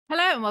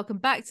Hello and welcome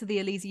back to the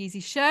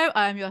Alizee Show.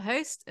 I'm your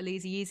host,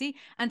 Alizee,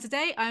 and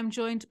today I'm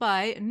joined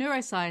by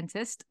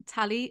neuroscientist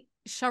Tali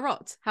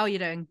Sharot. How are you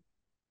doing?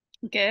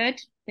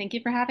 Good. Thank you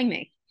for having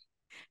me.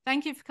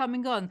 Thank you for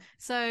coming on.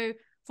 So,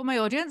 for my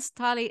audience,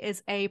 Tali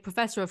is a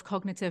professor of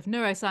cognitive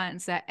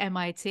neuroscience at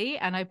MIT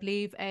and I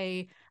believe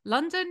a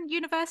London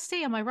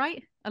university. Am I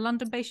right? A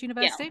London-based Yeah,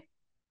 university?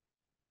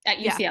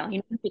 at Yeah, UCL,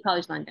 University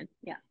College London.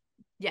 Yeah.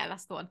 yeah,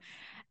 that's the one.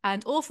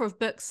 And author of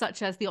books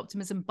such as The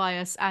Optimism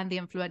Bias and The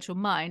Influential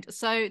Mind.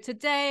 So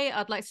today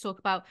I'd like to talk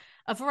about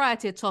a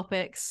variety of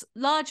topics,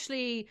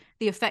 largely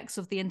the effects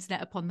of the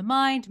internet upon the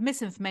mind,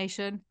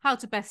 misinformation, how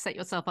to best set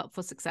yourself up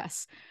for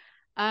success.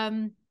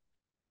 Um,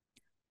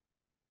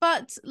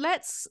 but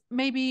let's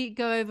maybe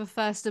go over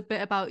first a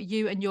bit about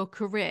you and your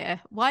career.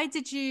 Why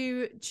did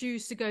you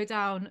choose to go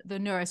down the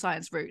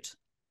neuroscience route?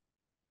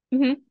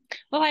 hmm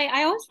Well,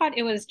 I always thought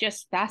it was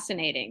just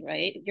fascinating,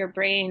 right? Your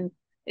brain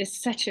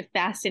is such a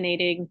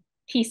fascinating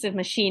piece of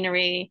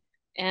machinery,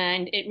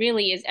 and it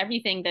really is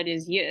everything that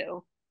is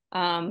you.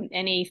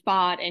 Any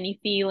thought, any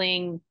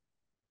feeling,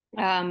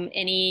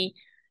 any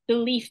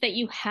belief that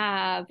you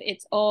have,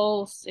 it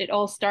all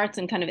starts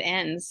and kind of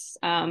ends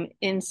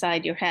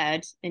inside your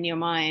head, in your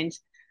mind.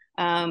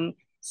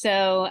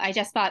 So I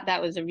just thought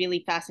that was a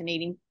really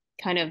fascinating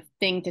kind of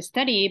thing to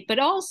study. But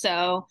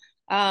also,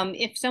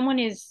 if someone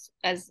is,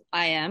 as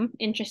I am,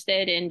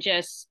 interested in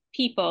just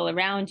people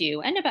around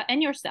you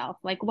and yourself,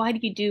 like why do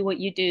you do what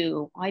you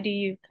do? Why do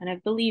you kind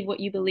of believe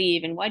what you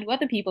believe? And why do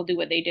other people do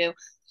what they do?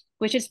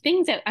 Which is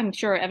things that I'm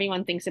sure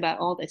everyone thinks about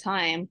all the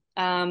time.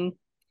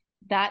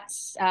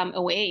 That's a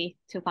way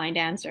to find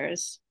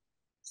answers.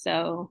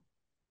 So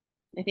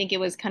I think it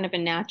was kind of a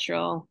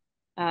natural,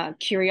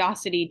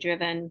 curiosity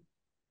driven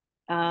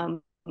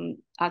um,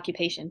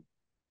 occupation.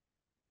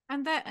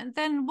 And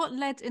then what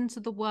led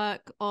into the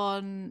work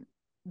on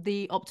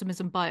the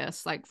optimism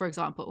bias, like for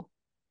example?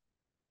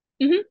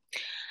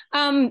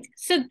 hmm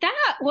so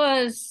that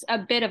was a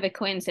bit of a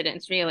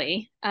coincidence,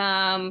 really.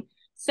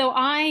 So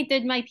I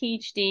did my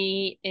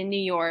PhD in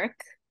New York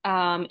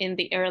in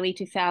the early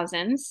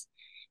 2000s.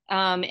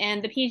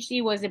 And the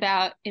PhD was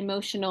about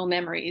emotional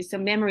memories, so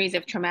memories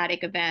of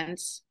traumatic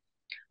events,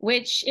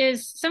 which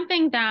is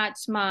something that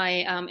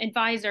my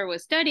advisor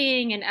was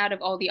studying. And out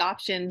of all the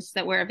options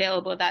that were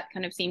available, that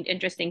kind of seemed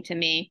interesting to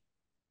me.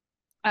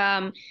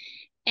 Um,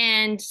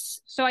 and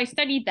so I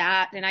studied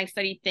that, and I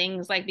studied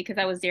things like, because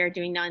I was there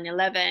during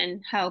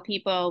 9/11, how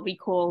people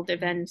recalled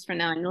events from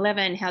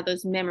 9/11, how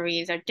those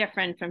memories are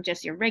different from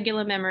just your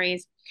regular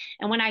memories.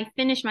 And when I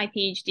finished my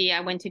PhD,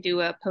 I went to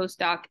do a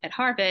postdoc at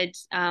Harvard.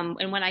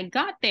 And when I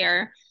got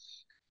there,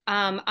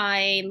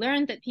 I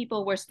learned that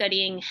people were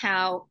studying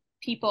how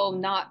people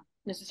not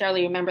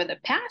necessarily remember the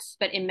past,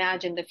 but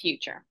imagine the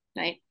future,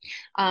 right?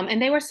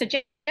 And they were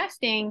suggesting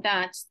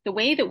that the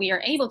way that we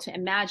are able to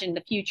imagine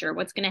the future,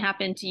 what's going to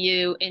happen to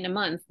you in a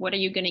month, what are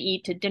you going to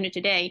eat to dinner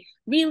today,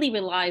 really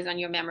relies on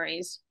your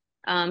memories.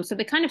 So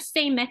the kind of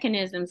same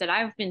mechanisms that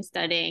I've been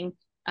studying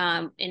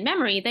in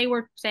memory, they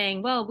were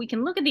saying, well, we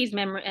can look at these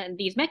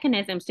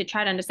mechanisms to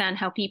try to understand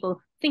how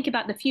people think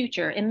about the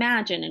future,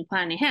 imagine and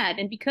plan ahead.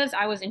 And because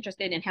I was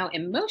interested in how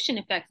emotion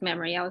affects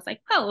memory, I was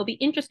like, oh, it'll be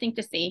interesting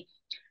to see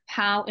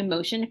how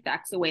emotion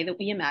affects the way that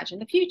we imagine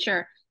the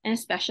future, and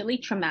especially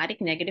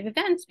traumatic negative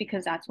events,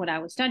 because that's what I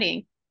was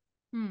studying.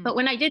 Hmm. But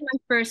when I did my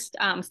first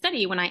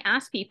study, when I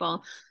asked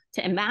people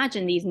to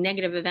imagine these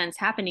negative events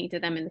happening to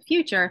them in the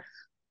future,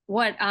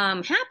 what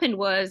happened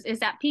was is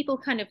that people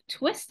kind of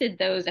twisted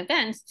those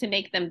events to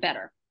make them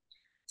better.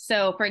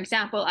 So, for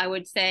example, I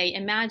would say,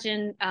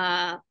 imagine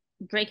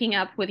breaking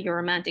up with your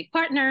romantic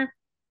partner,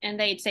 and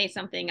they'd say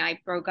something, I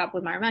broke up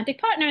with my romantic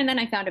partner and then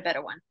I found a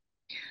better one.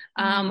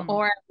 Hmm.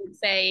 Or I would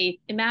say,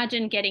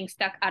 imagine getting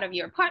stuck out of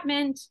your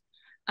apartment.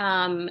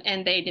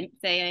 And they'd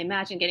say,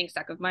 imagine getting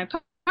stuck with my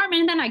apartment.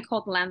 And then I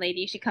called the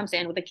landlady. She comes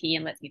in with a key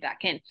and lets me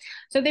back in.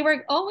 So they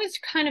were always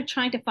kind of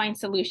trying to find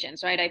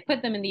solutions, right? I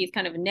put them in these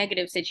kind of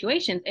negative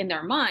situations in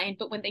their mind.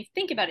 But when they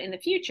think about it in the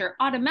future,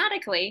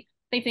 automatically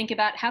they think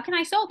about, how can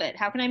I solve it?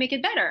 How can I make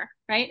it better?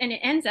 Right. And it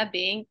ends up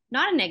being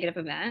not a negative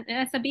event. It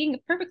ends up being a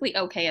perfectly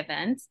okay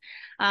event.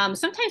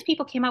 Sometimes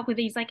people came up with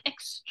these like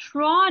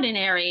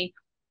extraordinary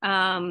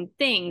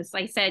things.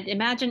 Like I said,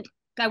 imagine,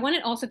 I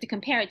wanted also to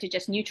compare it to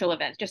just neutral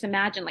events. Just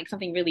imagine like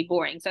something really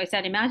boring. So I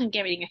said, imagine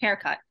getting a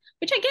haircut,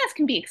 which I guess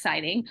can be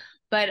exciting.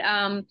 But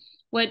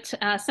what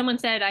someone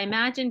said, I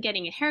imagine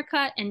getting a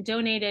haircut and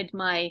donated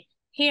my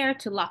hair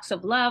to Locks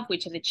of Love,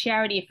 which is a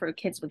charity for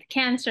kids with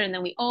cancer. And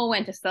then we all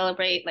went to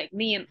celebrate, like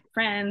me and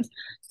friends.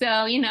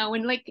 So,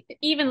 when like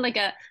even like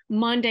a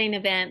mundane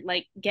event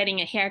like getting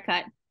a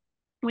haircut,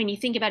 when you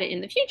think about it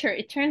in the future,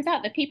 it turns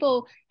out that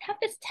people have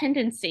this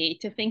tendency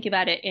to think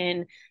about it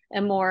in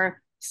a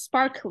more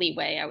sparkly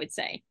way, I would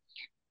say.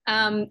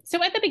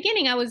 So at the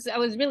beginning, I was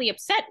really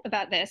upset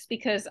about this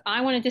because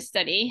I wanted to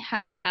study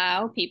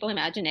how people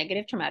imagine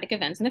negative traumatic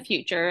events in the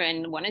future,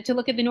 and wanted to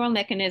look at the neural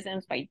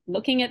mechanisms by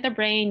looking at the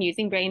brain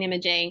using brain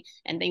imaging,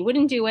 and they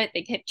wouldn't do it.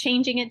 They kept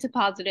changing it to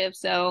positive.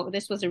 So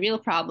this was a real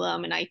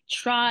problem. And I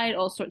tried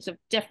all sorts of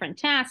different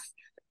tasks,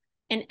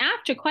 And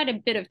after quite a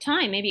bit of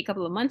time, maybe a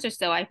couple of months or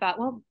so, I thought,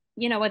 well,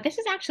 you know what, this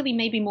is actually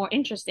maybe more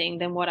interesting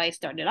than what I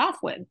started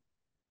off with.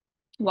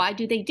 Why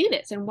do they do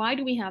this? And why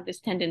do we have this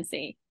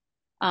tendency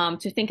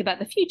to think about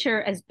the future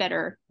as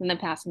better than the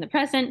past and the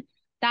present?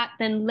 That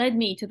then led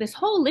me to this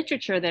whole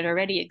literature that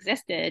already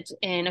existed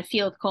in a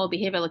field called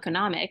behavioral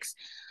economics,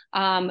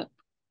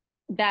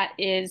 that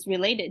is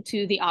related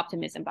to the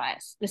optimism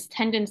bias, this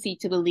tendency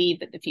to believe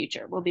that the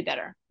future will be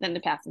better than the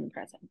past and the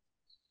present.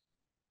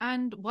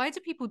 And why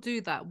do people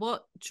do that?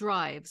 What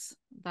drives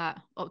that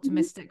Mm-hmm.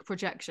 optimistic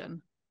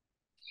projection?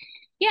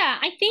 Yeah,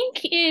 I think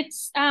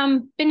it's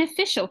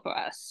beneficial for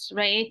us,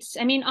 right?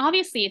 I mean,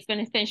 obviously, it's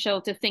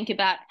beneficial to think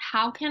about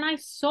how can I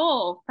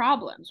solve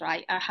problems,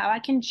 right? How I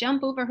can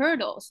jump over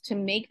hurdles to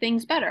make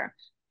things better.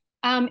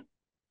 Um,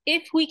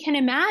 if we can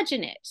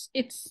imagine it,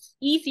 it's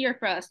easier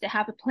for us to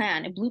have a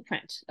plan, a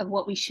blueprint of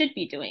what we should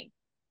be doing.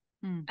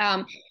 Mm.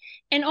 Um,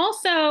 and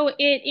also,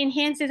 it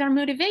enhances our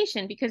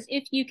motivation because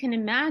if you can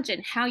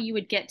imagine how you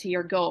would get to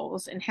your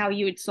goals and how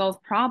you would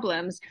solve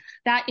problems,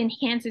 that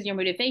enhances your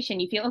motivation.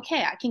 You feel,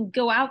 okay, I can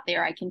go out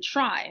there, I can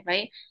try,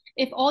 right?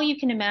 If all you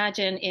can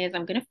imagine is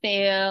I'm going to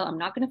fail, I'm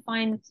not going to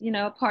find,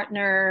 a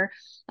partner,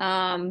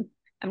 I'm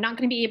not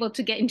going to be able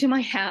to get into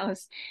my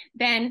house,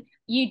 then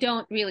you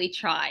don't really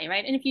try,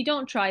 right? And if you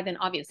don't try, then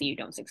obviously you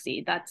don't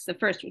succeed. That's the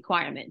first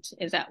requirement,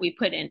 is that we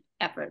put in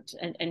effort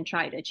and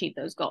try to achieve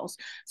those goals.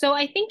 So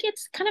I think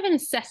it's kind of a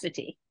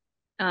necessity.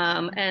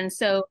 And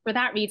so for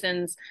that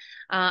reasons,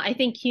 I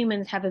think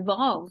humans have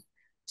evolved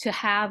to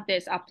have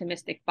this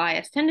optimistic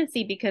bias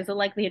tendency because the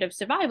likelihood of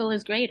survival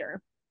is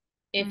greater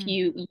if Mm.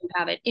 you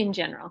have it in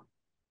general.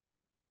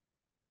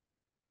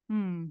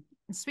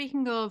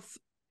 Speaking of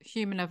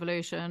human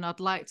evolution, I'd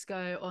like to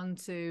go on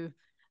to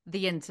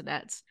the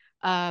internet.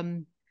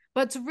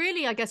 But to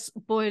really, I guess,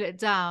 boil it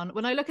down,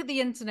 when I look at the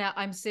internet,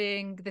 I'm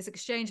seeing this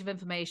exchange of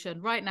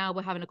information. Right now,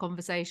 we're having a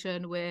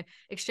conversation, we're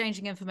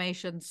exchanging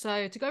information.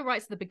 So, to go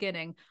right to the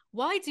beginning,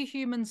 why do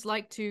humans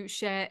like to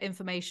share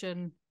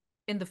information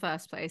in the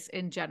first place,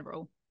 in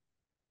general?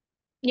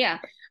 Yeah,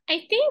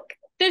 I think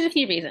there's a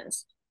few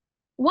reasons.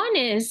 One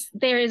is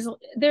there is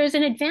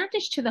an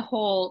advantage to the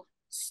whole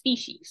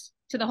species,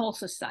 to the whole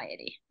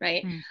society,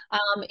 right? Mm.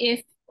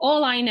 If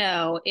all I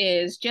know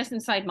is just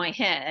inside my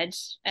head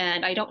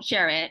and I don't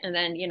share it, and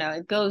then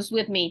it goes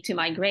with me to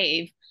my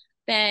grave,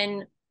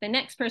 then the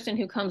next person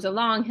who comes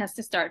along has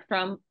to start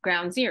from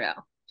ground zero.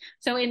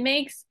 So it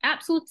makes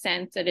absolute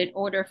sense that in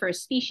order for a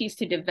species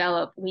to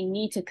develop, we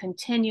need to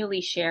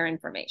continually share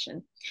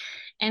information.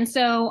 And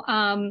so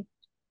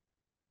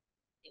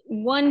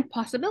one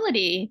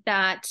possibility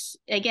that,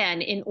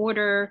 again, in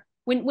order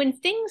when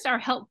things are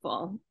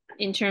helpful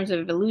in terms of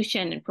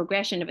evolution and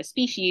progression of a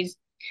species,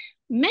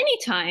 many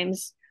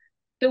times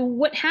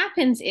what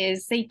happens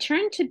is they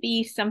turn to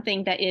be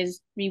something that is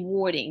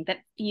rewarding, that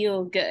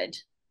feel good,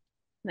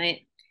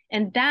 right?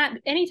 And that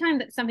anytime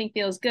that something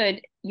feels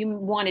good, you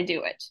want to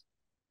do it.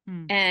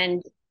 Mm.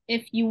 And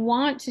if you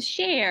want to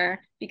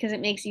share because it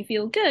makes you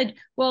feel good,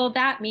 well,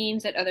 that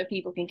means that other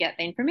people can get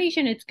the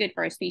information. It's good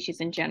for our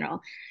species in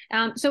general.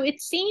 So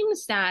it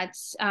seems that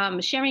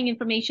sharing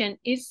information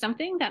is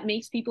something that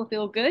makes people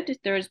feel good.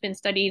 There's been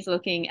studies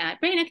looking at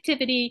brain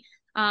activity,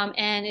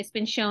 and it's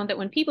been shown that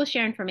when people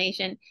share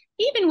information,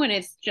 even when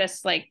it's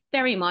just like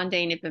very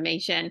mundane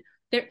information,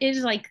 there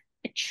is like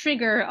a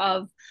trigger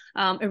of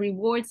a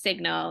reward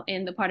signal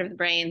in the part of the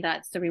brain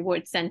that's the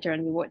reward center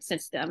and reward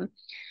system.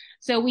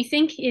 So we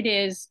think it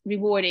is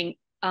rewarding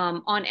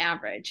on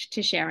average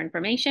to share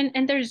information,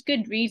 and there's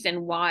good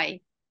reason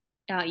why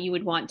you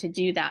would want to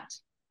do that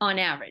on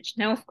average.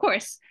 Now, of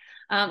course,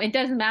 it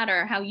doesn't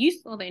matter how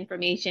useful the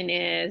information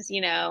is.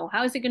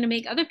 How is it going to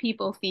make other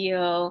people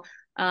feel?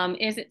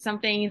 Is it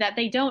something that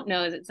they don't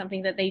know? Is it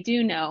something that they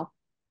do know?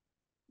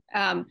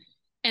 Um,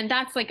 and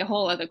that's like a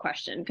whole other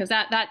question because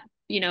that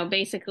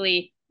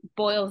basically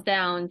boils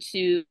down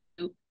to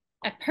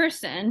a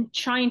person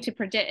trying to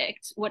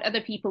predict what other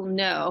people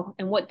know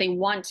and what they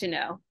want to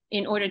know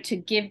in order to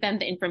give them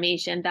the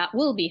information that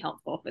will be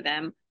helpful for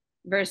them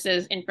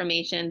versus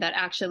information that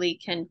actually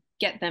can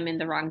get them in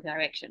the wrong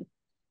direction.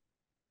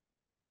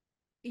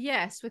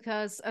 Yes,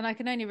 because, and I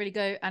can only really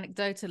go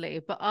anecdotally,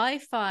 but I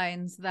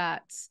find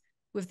that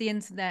with the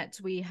internet,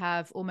 we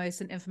have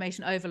almost an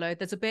information overload.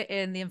 There's a bit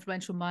in The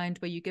Influential Mind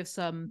where you give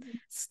some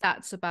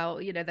stats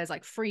about, there's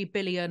like 3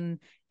 billion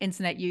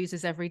internet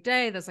users every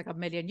day. There's like 1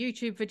 million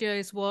YouTube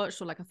videos watched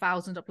or like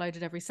 1,000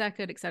 uploaded every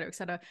second, et cetera, et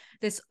cetera.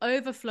 This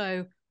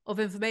overflow of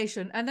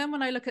information. And then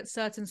when I look at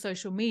certain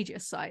social media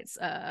sites,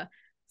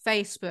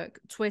 Facebook,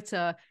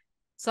 Twitter,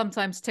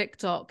 sometimes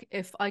TikTok,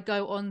 if I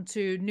go on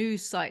to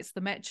news sites,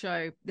 the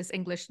Metro, this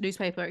English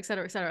newspaper,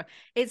 etc.,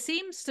 it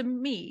seems to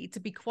me to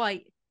be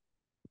quite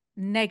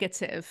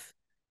negative.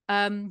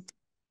 Though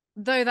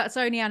that's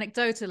only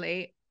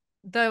anecdotally,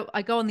 though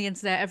I go on the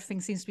internet,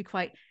 everything seems to be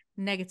quite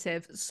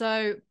negative.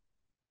 So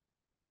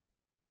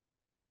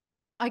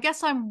I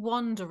guess I'm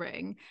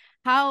wondering,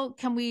 how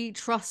can we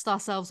trust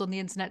ourselves on the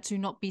internet to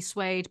not be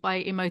swayed by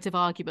emotive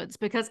arguments?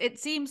 Because it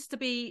seems to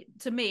be,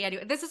 to me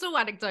anyway, this is all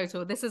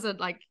anecdotal. This isn't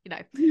like,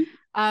 it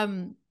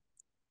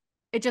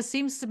just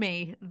seems to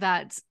me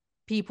that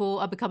people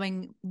are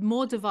becoming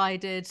more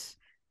divided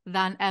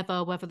than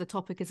ever, whether the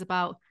topic is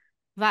about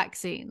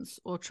vaccines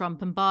or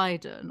Trump and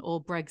Biden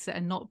or Brexit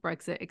and not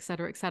Brexit, et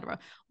cetera, et cetera.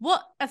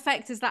 What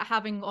effect is that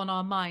having on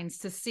our minds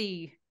to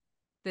see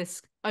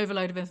this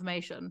overload of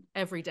information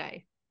every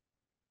day?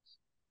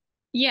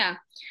 Yeah.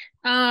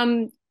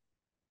 Um,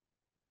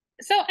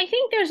 so I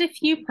think there's a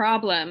few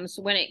problems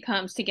when it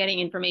comes to getting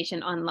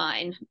information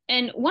online.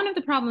 And one of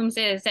the problems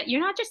is that you're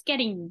not just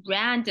getting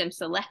random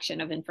selection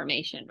of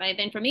information, right?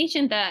 The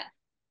information that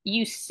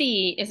you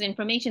see is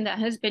information that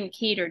has been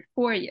catered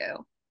for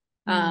you.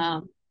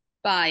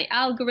 By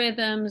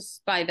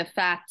algorithms, by the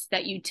fact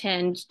that you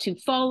tend to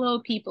follow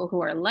people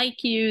who are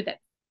like you, that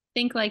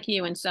think like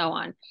you, and so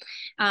on.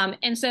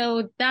 And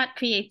so that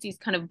creates these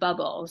kind of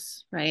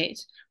bubbles, right?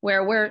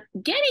 Where we're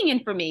getting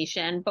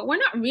information, but we're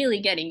not really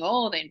getting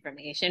all the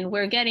information.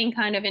 We're getting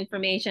kind of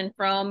information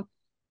from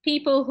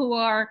people who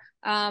are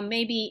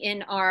maybe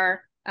in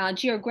our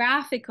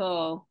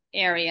geographical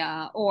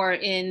area or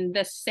in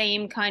the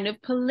same kind of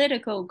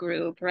political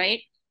group,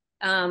 right?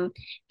 And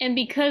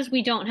because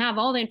we don't have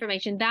all the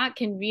information, that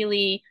can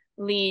really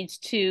lead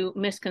to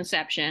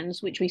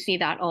misconceptions, which we see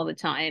that all the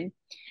time.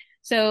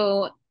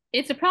 So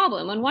it's a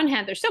problem. On one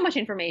hand, there's so much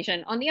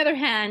information. On the other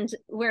hand,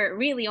 we're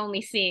really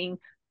only seeing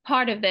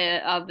part of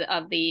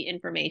the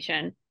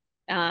information.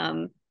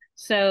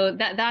 So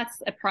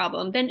that's a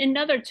problem. Then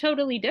another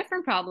totally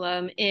different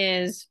problem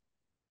is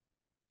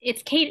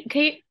it's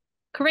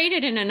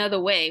created in another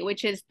way,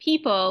 which is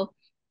people,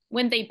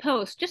 when they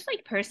post, just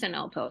like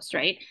personal posts,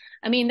 right?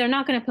 I mean, they're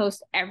not going to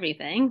post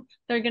everything.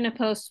 They're going to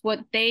post what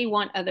they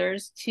want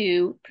others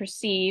to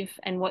perceive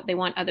and what they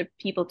want other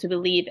people to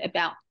believe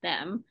about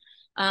them.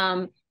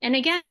 And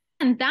again,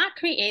 that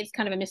creates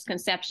kind of a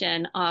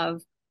misconception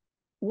of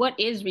what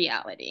is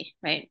reality,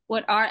 right?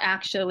 What are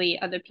actually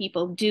other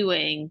people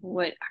doing?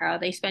 How are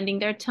they spending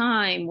their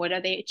time? What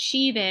are they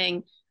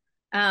achieving?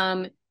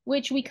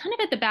 Which we kind of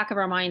at the back of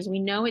our minds, we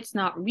know it's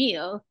not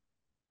real,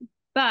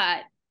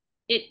 but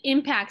it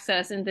impacts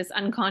us in this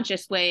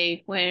unconscious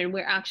way when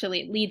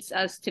it leads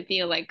us to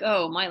feel like,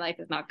 oh, my life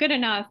is not good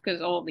enough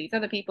because all these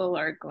other people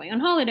are going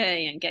on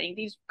holiday and getting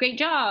these great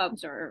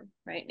jobs or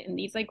right in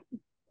these like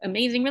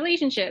amazing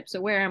relationships. So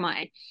where am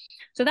I?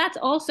 So that's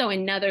also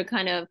another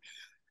kind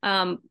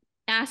of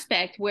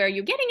aspect where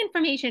you're getting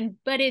information,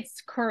 but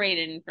it's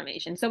curated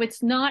information. So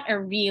it's not a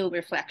real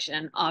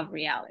reflection of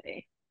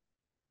reality.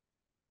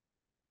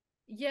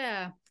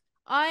 Yeah,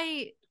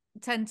 I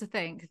tend to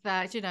think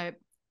that,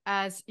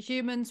 as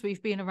humans,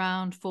 we've been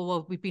around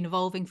we've been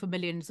evolving for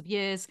millions of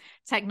years.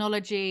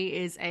 Technology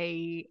is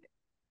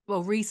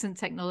recent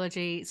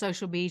technology.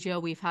 Social media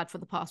we've had for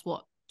the past,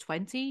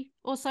 20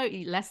 or so,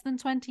 less than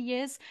 20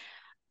 years.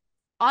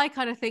 I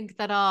kind of think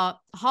that our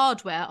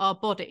hardware, our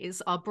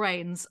bodies, our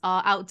brains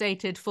are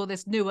outdated for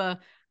this newer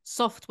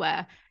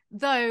software.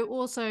 Though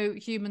also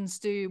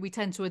we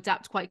tend to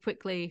adapt quite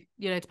quickly,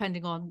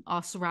 depending on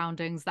our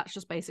surroundings. That's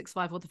just basic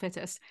survival of the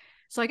fittest.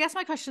 So I guess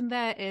my question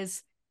there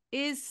is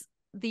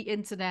the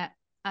internet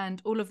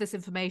and all of this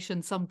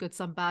information, some good,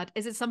 some bad,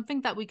 is it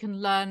something that we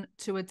can learn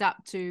to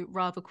adapt to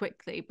rather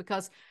quickly?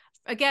 Because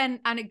again,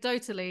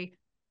 anecdotally,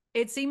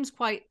 it seems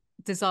quite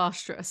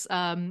disastrous.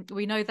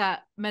 We know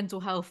that mental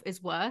health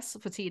is worse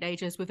for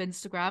teenagers with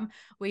Instagram.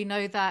 We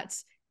know that,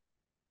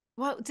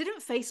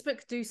 didn't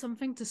Facebook do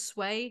something to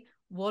sway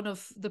one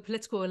of the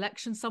political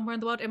elections somewhere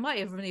in the world? It might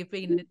have really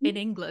been in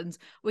England.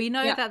 We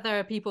know that there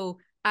are people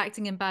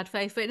acting in bad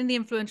faith, but in the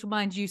influential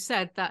mind, you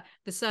said that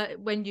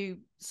when you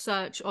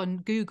search on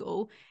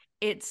Google,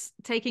 it's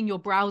taking your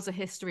browser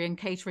history and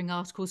catering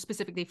articles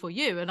specifically for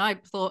you. And I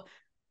thought,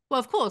 well,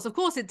 of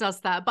course it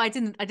does that, but I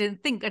didn't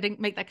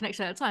make that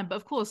connection at the time, but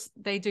of course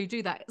they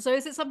do that. So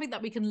is it something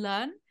that we can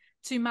learn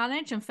to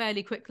manage and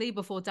fairly quickly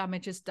before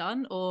damage is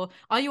done, or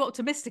are you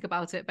optimistic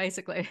about it,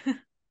 basically?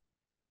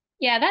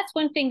 Yeah, that's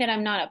one thing that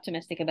I'm not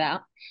optimistic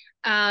about.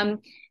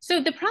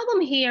 So the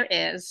problem here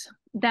is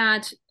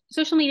that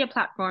social media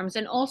platforms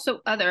and also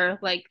other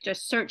like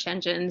just search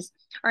engines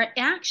are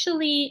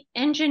actually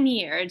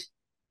engineered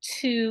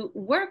to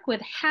work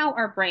with how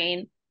our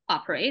brain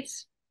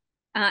operates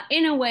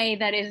in a way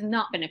that is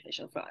not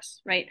beneficial for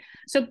us, right?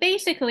 So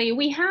basically,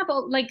 we have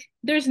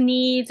there's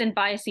needs and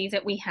biases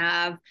that we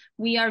have.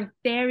 We are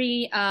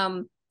very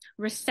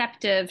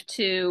receptive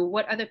to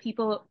what other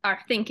people are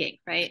thinking,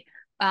 right?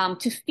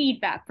 To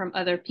feedback from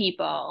other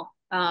people.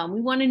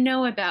 We want to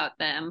know about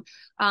them.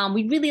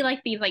 We really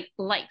like these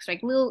likes,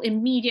 like little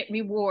immediate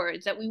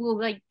rewards that we will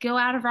like go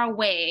out of our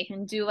way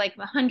and do like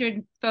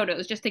 100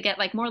 photos just to get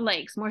like more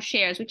likes, more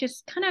shares, which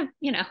is kind of,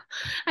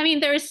 I mean,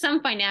 there is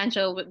some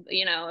financial,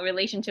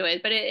 relation to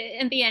it, but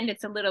in the end,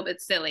 it's a little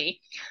bit silly.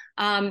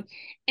 And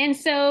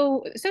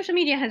so social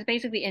media has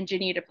basically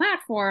engineered a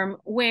platform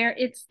where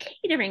it's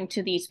catering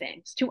to these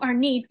things, to our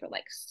need for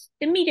like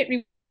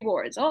immediate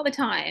rewards all the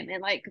time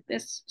and like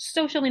this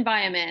social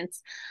environment.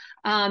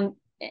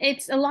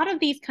 It's a lot of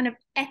these kind of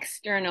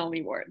external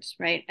rewards,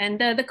 right? And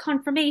the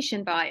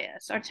confirmation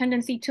bias, our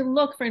tendency to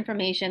look for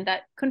information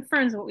that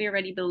confirms what we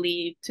already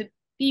believe, to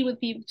be with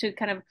people, to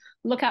kind of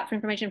look out for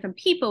information from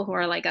people who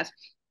are like us.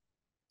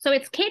 So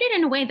it's catered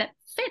in a way that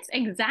fits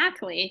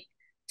exactly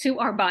to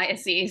our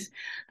biases,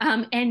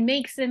 and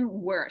makes them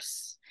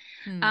worse.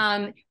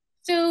 Hmm.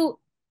 So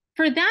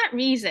for that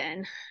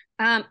reason,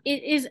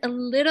 it is a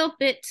little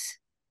bit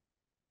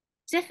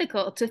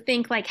difficult to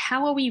think like,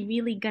 how are we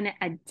really going to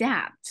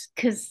adapt?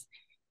 Because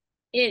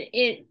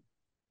it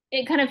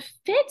kind of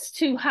fits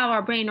to how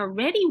our brain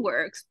already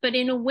works, but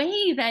in a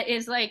way that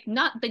is like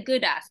not the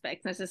good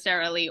aspects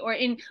necessarily, or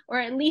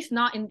at least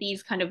not in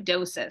these kind of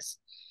doses.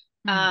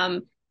 Hmm.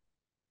 Um,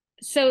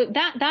 so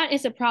that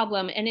is a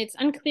problem, and it's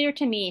unclear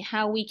to me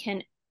how we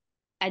can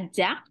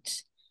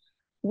adapt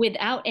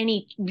without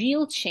any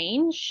real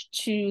change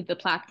to the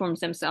platforms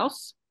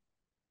themselves,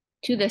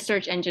 to the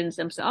search engines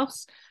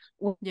themselves,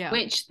 Yeah.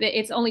 which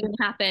it's only going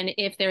to happen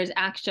if there's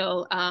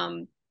actual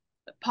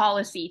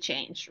policy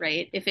change,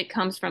 right? If it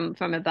comes from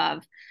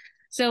above.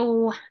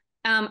 So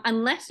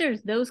unless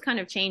there's those kind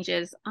of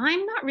changes,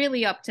 I'm not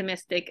really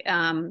optimistic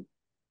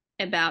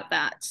about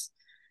that.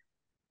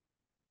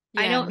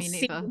 I Yeah, don't me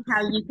see neither.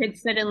 how you could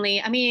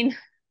suddenly, I mean,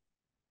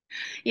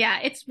 yeah,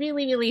 it's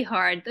really, really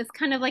hard. It's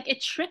kind of like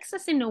it tricks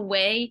us in a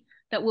way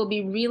that will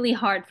be really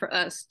hard for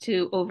us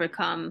to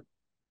overcome,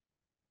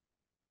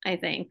 I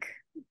think.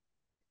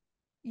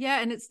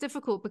 Yeah, and it's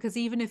difficult because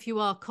even if you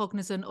are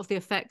cognizant of the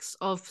effects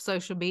of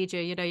social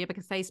media, you know, you make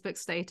a Facebook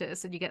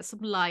status and you get some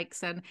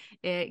likes and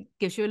it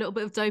gives you a little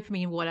bit of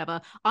dopamine or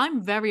whatever.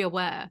 I'm very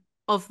aware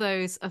of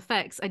those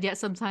effects, and yet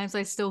sometimes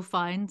I still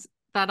find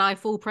that I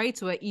fall prey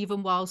to it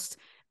even whilst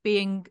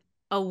being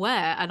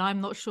aware. And I'm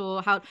not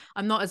sure how,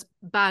 I'm not as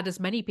bad as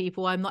many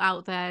people. I'm not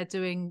out there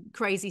doing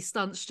crazy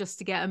stunts just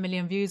to get a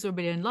million views or a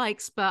million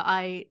likes, but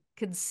I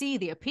can see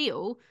the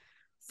appeal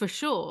for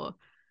sure.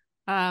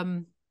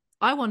 Um,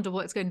 I wonder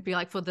what it's going to be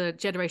like for the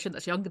generation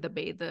that's younger than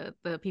me,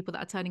 the people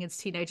that are turning into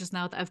teenagers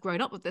now that have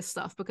grown up with this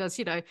stuff. Because,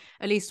 you know,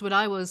 at least when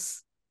I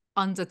was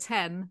under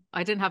 10,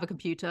 I didn't have a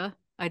computer.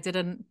 I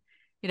didn't,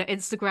 you know,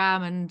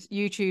 Instagram and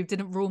YouTube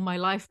didn't rule my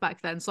life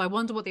back then. So I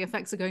wonder what the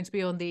effects are going to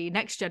be on the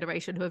next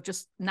generation who have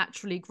just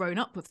naturally grown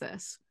up with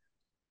this.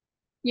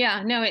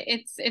 Yeah, no,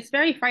 it's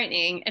very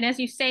frightening. And as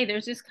you say,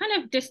 there's this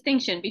kind of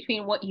distinction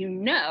between what you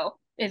know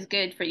is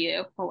good for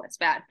you or what's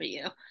bad for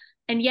you,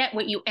 and yet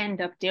what you end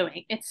up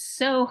doing. It's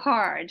so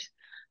hard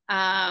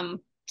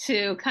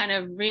to kind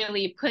of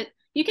really put.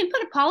 You can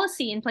put a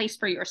policy in place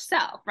for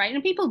yourself, right?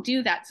 And people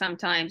do that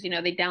sometimes. You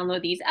know, they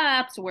download these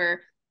apps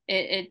where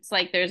it's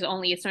like there's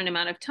only a certain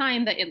amount of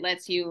time that it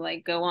lets you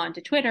like go on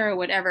to Twitter or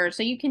whatever.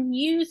 So you can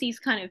use these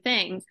kind of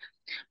things,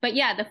 but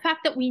yeah, the fact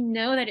that we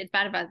know that it's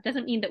bad about it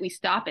doesn't mean that we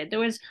stop it. There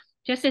was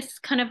just this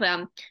kind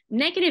of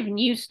negative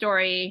news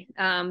story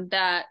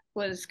that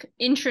was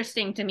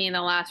interesting to me in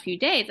the last few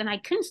days, and I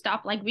couldn't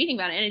stop like reading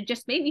about it, and it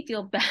just made me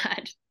feel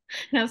bad.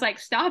 And I was like,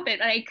 stop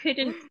it. And I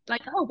couldn't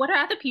like, oh, what are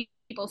other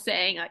people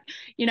saying? Like,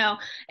 you know,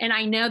 and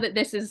I know that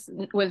this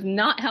was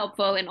not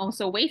helpful and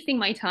also wasting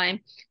my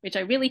time, which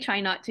I really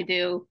try not to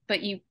do.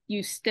 But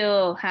you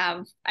still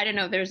have, I don't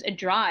know, there's a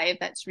drive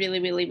that's really,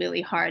 really,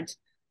 really hard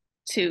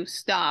to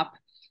stop.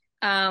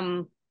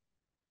 Um,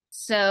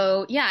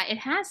 so yeah, it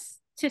has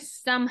to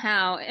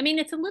somehow, I mean,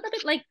 it's a little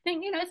bit like,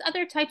 you know, it's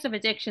other types of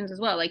addictions as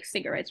well, like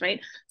cigarettes,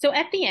 right? So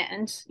at the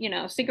end, you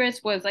know,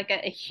 cigarettes was like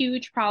a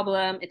huge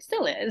problem. It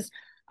still is,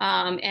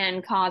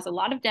 and caused a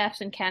lot of deaths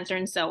and cancer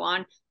and so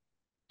on.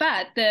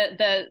 But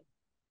the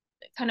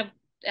kind of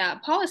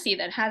policy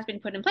that has been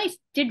put in place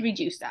did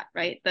reduce that,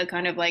 right? The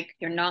kind of like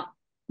you're not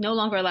no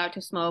longer allowed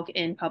to smoke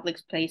in public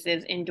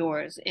places,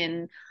 indoors,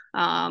 in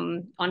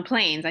on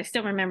planes. I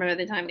still remember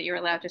the time that you're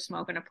allowed to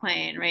smoke on a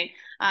plane, right?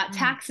 Mm.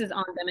 Taxes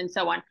on them and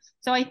so on.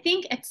 So I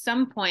think at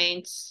some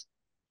point,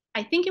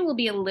 I think it will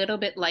be a little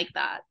bit like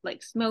that,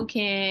 like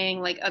smoking,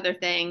 like other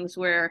things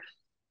where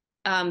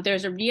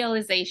there's a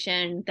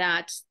realization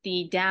that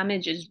the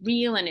damage is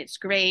real and it's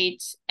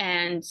great,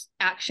 and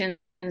actions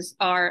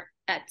are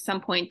at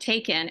some point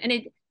taken. And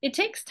it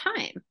takes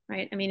time,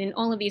 right? I mean, in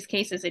all of these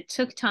cases, it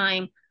took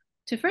time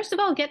to first of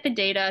all get the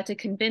data to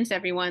convince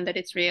everyone that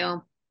it's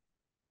real,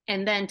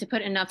 and then to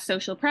put enough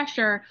social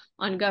pressure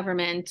on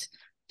government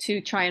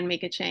to try and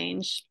make a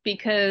change.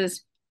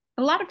 Because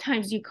a lot of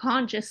times you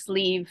can't just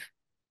leave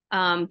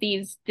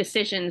these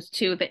decisions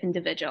to the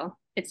individual.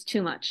 It's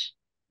too much.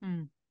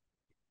 Mm.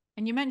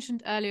 And you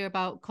mentioned earlier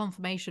about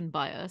confirmation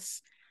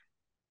bias.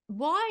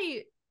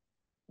 Why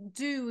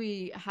do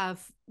we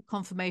have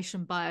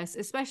confirmation bias,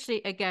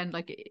 especially again,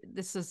 like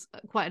this is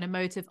quite an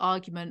emotive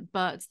argument,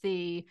 but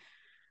the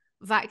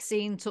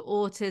vaccine to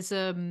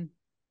autism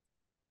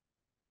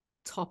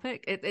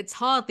topic, it's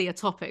hardly a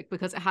topic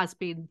because it has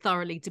been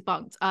thoroughly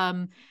debunked.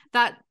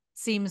 That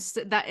seems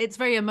that it's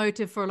very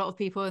emotive for a lot of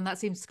people, and that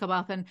seems to come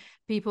up, and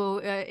people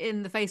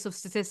in the face of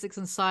statistics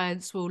and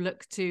science will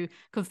look to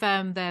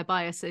confirm their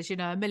biases. You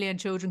know, a million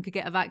children could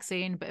get a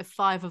vaccine, but if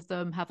five of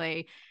them have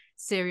a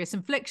serious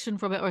infliction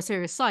from it or a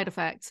serious side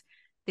effect,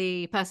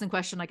 the person in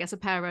question, I guess a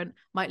parent,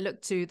 might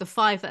look to the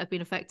 5 that have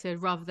been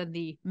affected rather than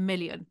the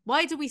million?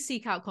 Why do we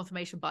seek out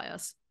confirmation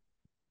bias?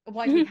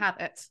 Why do we have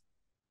it?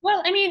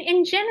 Well, I mean,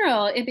 in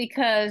general,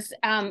 because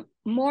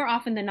more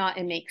often than not,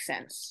 it makes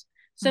sense.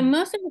 So Hmm.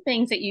 most of the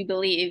things that you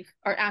believe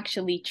are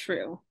actually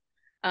true.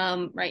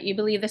 Right? You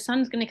believe the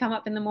sun's going to come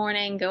up in the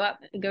morning, go up,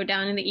 go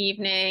down in the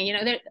evening. You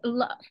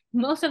know,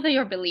 most of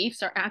your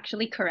beliefs are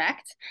actually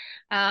correct,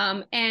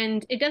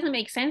 and it doesn't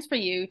make sense for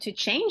you to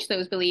change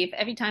those beliefs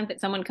every time that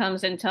someone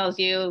comes and tells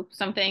you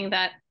something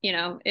that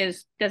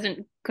is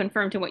doesn't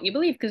confirm to what you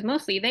believe, because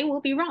mostly they will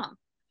be wrong.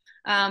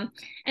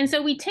 And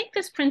so we take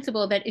this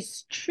principle that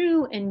is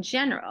true in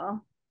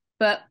general,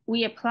 but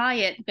we apply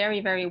it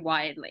very, very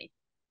widely,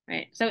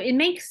 right? So it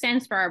makes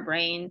sense for our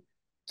brain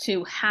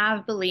to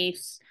have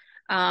beliefs,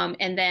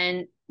 and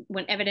then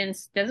when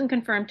evidence doesn't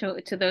confirm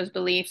to those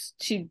beliefs,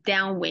 to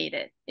downweight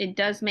it. It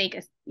does make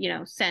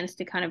sense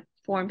to kind of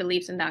form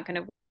beliefs in that kind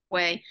of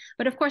way.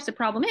 But of course, the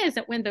problem is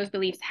that when those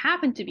beliefs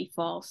happen to be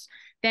false,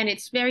 then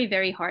it's very,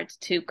 very hard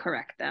to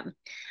correct them.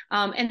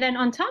 And then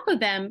on top of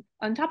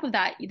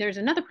that, there's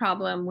another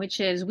problem, which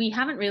is we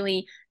haven't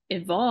really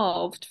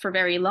evolved for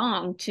very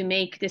long to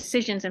make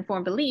decisions and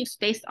form beliefs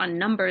based on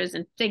numbers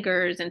and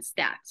figures and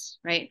stats,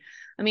 right?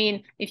 I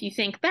mean, if you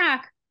think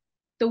back,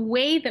 the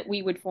way that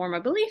we would form a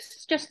belief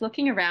is just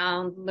looking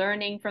around,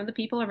 learning from the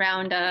people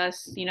around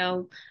us,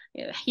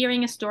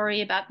 hearing a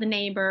story about the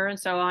neighbor and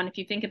so on. If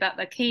you think about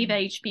the cave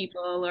age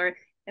people, or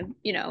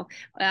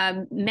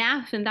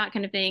math and that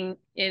kind of thing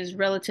is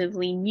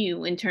relatively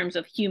new in terms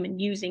of human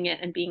using it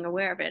and being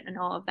aware of it and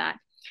all of that.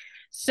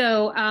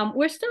 So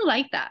we're still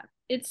like that.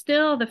 It's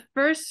still the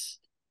first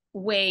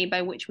way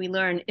by which we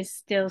learn is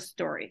still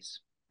stories,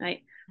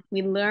 right?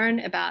 We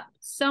learn about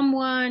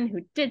someone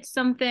who did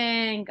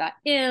something, got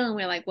ill, and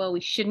we're like, well,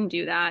 we shouldn't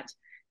do that.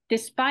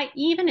 Despite,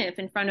 even if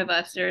in front of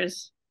us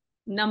there's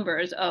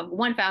numbers of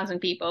 1,000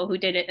 people who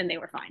did it and they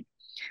were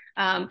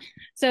fine.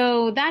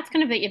 So that's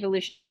kind of the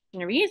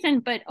evolutionary reason.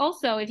 But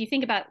also, if you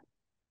think about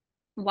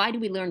why do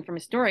we learn from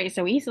a story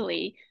so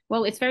easily?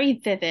 Well, it's very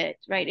vivid,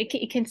 right?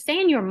 It can stay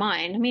in your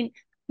mind. I mean,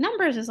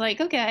 numbers is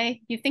like,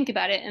 okay, you think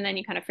about it and then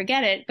you kind of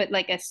forget it. But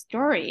like a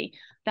story,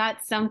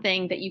 that's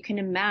something that you can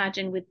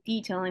imagine with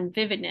detail and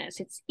vividness.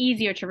 It's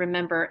easier to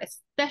remember,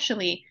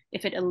 especially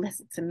if it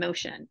elicits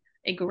emotion.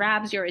 It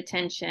grabs your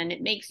attention.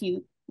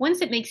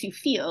 Once it makes you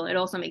feel, it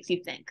also makes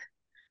you think.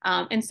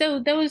 And so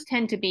those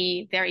tend to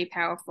be very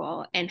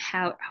powerful and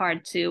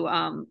hard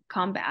to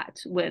combat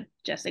with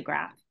just a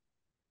graph.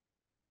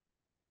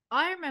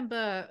 I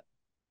remember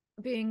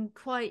being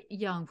quite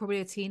young,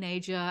 probably a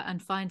teenager,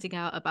 and finding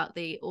out about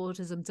the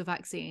autism to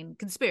vaccine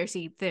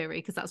conspiracy theory,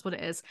 because that's what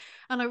it is.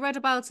 And I read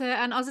about it,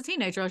 and I was a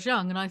teenager, I was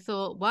young, and I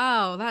thought,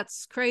 wow,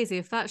 that's crazy.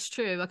 If that's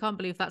true, I can't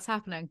believe that's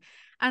happening.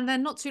 And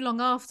then not too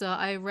long after,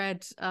 I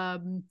read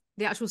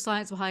the actual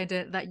science behind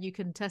it, that you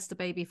can test a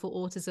baby for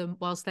autism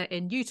whilst they're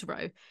in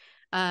utero.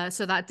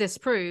 So that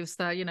disproves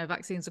that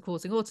vaccines are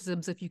causing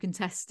autism. So if you can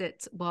test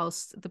it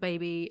whilst the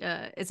baby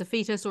is a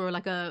fetus or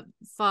like a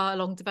far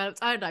along developed,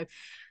 I don't know.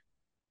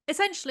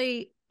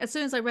 Essentially, as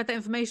soon as I read that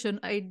information,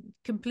 I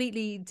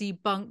completely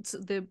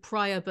debunked the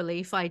prior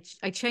belief. I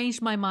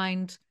changed my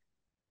mind,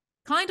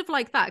 kind of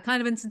like that,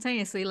 kind of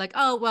instantaneously. Like,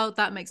 oh well,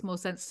 that makes more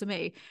sense to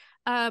me.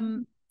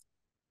 But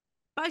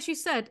as you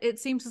said, it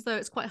seems as though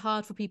it's quite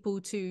hard for people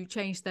to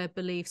change their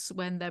beliefs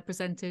when they're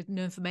presented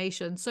new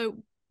information.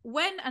 So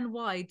when and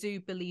why do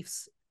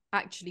beliefs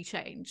actually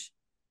change?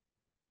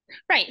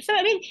 Right. So,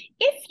 I mean,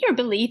 if your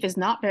belief is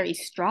not very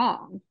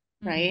strong,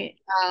 Mm-hmm.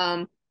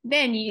 right,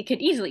 then you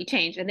could easily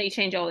change, and they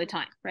change all the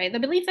time, right? The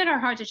beliefs that are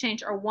hard to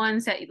change are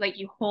ones that like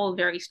you hold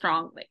very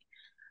strongly,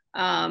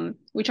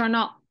 which are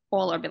not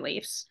all our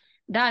beliefs.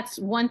 That's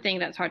one thing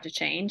that's hard to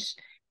change.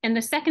 And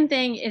the second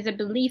thing is a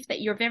belief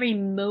that you're very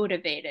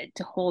motivated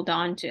to hold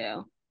on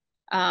to.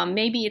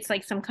 Maybe it's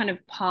like some kind of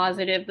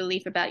positive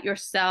belief about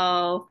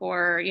yourself,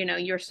 or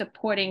you're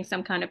supporting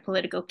some kind of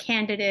political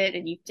candidate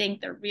and you think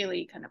they're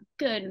really kind of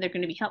good and they're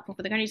going to be helpful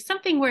for the country.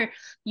 Something where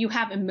you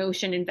have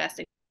emotion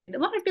invested. A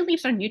lot of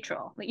beliefs are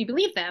neutral. Like you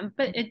believe them,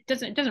 but it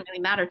doesn't really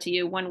matter to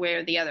you one way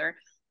or the other.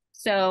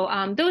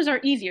 So those are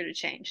easier to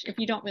change if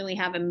you don't really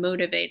have a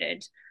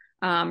motivated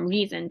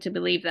reason to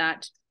believe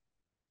that.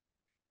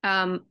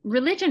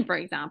 Religion, for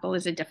example,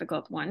 is a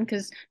difficult one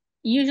because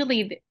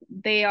usually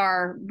they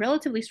are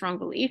relatively strong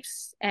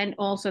beliefs and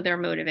also they're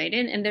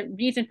motivated. And the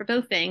reason for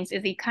both things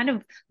is you kind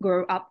of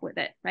grow up with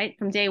it, right?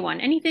 From day one.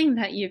 Anything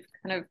that you've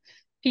kind of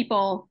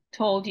people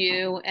told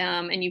you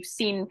and you've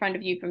seen in front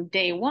of you from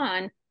day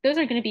one, those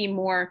are going to be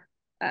more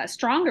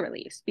stronger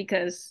beliefs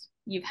because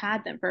you've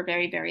had them for a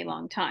very, very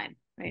long time,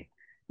 right?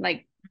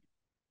 Like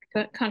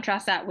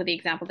contrast that with the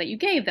example that you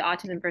gave, the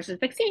autism versus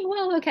vaccine.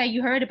 Well, okay,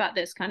 you heard about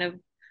this kind of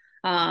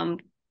um,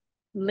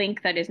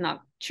 link that is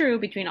not true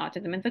between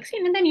autism and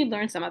vaccine, and then you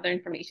learn some other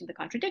information that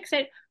contradicts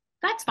it.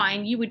 That's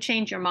fine. You would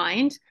change your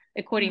mind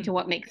according to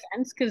what makes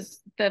sense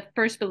because the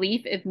first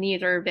belief is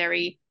neither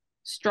very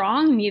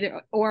strong,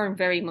 neither or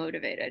very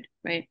motivated,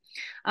 right?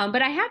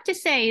 But I have to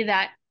say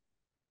that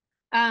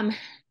um,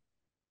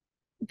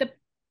 the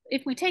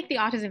if we take the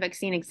autism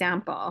vaccine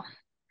example,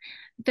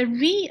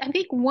 I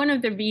think one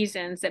of the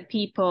reasons that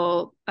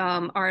people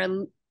are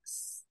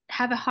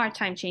have a hard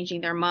time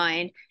changing their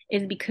mind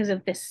is because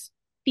of this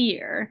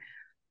fear.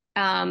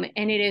 And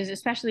it is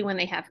especially when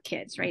they have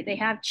kids, right? They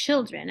have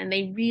children and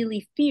they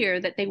really fear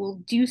that they will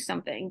do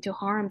something to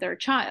harm their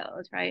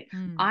child, right?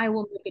 Mm. I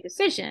will make a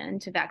decision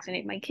to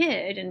vaccinate my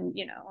kid, and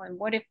and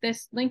what if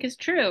this link is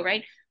true,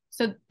 right?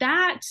 So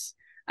that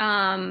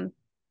um,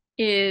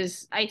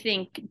 is, I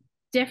think,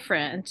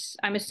 different.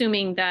 I'm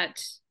assuming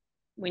that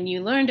when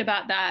you learned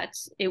about that,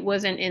 it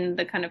wasn't in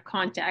the kind of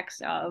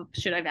context of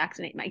should I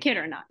vaccinate my kid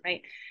or not,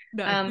 right?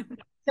 No. Um,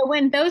 so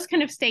when those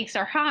kind of stakes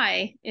are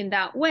high in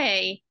that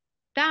way,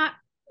 that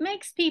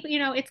makes people,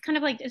 it's kind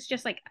of like, it's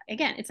just like,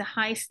 again, it's a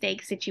high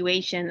stake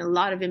situation. A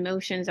lot of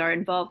emotions are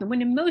involved. And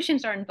when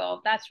emotions are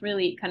involved, that's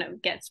really kind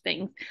of gets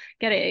things,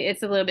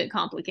 it's a little bit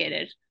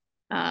complicated.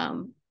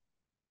 Um,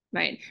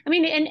 right. I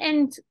mean,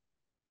 and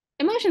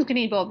emotions can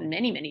be involved in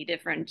many, many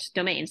different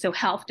domains. So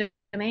health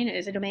domain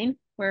is a domain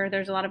where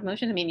there's a lot of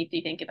emotions. I mean, if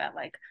you think about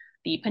like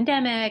the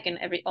pandemic and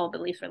all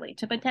beliefs relate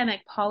to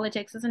pandemic,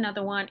 politics is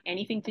another one,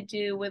 anything to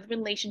do with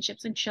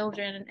relationships and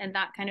children and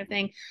that kind of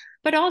thing,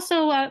 but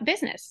also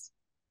business.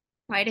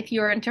 Right. If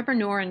you're an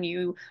entrepreneur and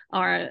you're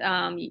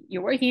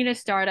working in a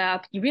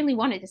startup, you really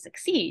want it to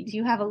succeed.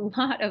 You have a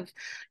lot of,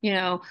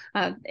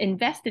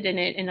 invested in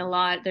it, and a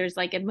lot, there's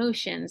like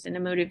emotions and a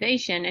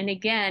motivation. And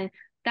again,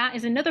 that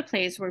is another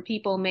place where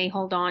people may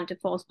hold on to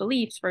false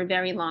beliefs for a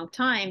very long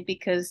time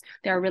because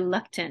they're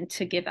reluctant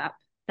to give up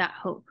that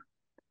hope.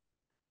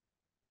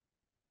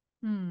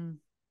 Hmm.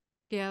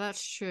 Yeah,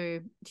 that's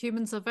true.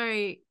 Humans are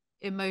very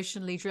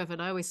emotionally driven.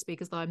 I always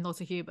speak as though I'm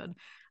not a human.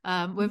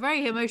 We're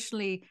very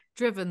emotionally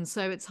driven,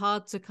 so it's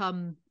hard to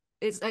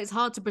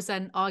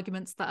present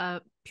arguments that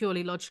are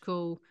purely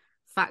logical,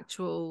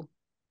 factual,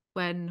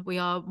 when we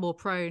are more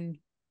prone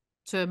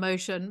to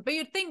emotion. But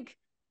you'd think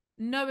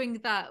knowing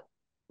that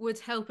would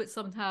help it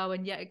somehow,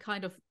 and yet it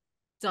kind of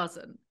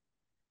doesn't.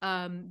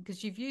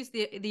 Because you've used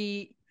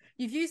the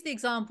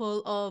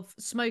example of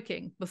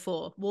smoking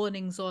before.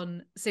 Warnings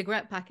on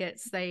cigarette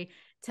packets, they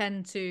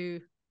tend to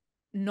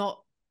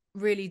not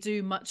really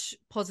do much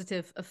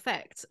positive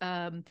effect.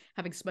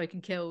 Having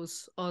smoking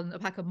kills on a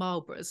pack of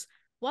Marlboros.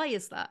 Why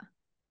is that?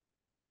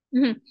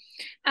 Mm-hmm.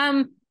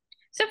 Um,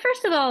 so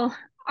first of all,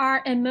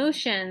 our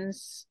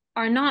emotions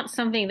are not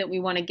something that we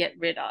want to get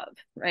rid of,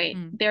 right?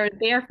 Mm. They're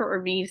there for a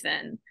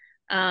reason.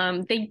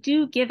 They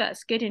do give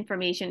us good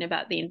information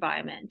about the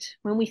environment.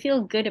 When we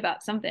feel good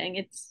about something,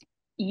 it's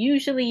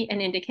usually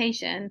an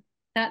indication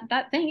that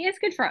that thing is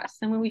good for us.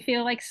 And when we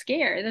feel like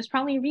scared, there's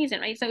probably a reason,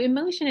 right? So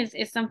emotion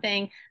is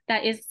something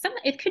that is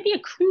it could be a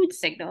crude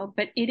signal,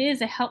 but it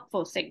is a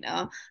helpful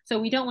signal. So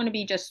we don't want to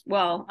be just,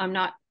 well,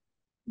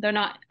 they're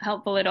not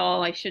helpful at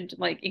all. I should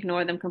like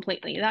ignore them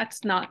completely.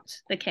 That's not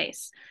the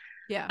case.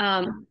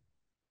 Yeah.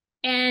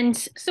 And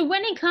so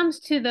when it comes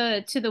to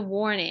the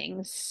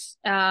warnings,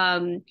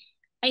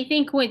 I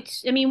think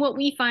what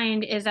we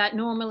find is that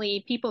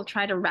normally people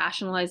try to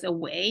rationalize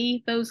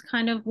away those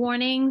kind of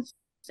warnings.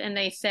 And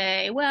they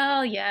say,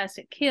 well, yes,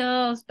 it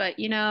kills, but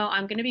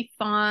I'm going to be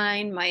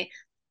fine. My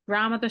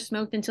grandmother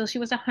smoked until she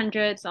was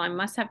 100, so I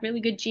must have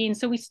really good genes.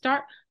 So we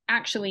start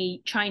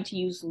actually trying to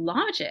use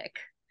logic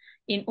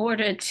in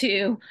order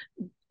to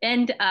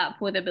end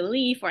up with a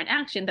belief or an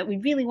action that we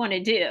really want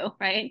to do,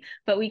 right?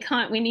 But we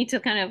need to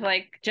kind of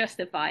like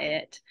justify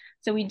it.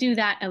 So we do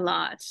that a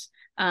lot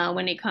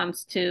when it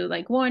comes to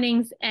like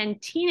warnings,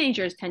 and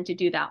teenagers tend to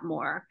do that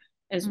more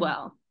as Mm.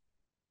 well.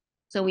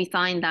 So we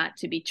find that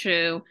to be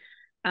true.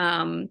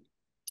 Um,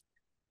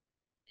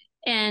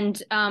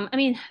 I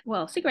mean,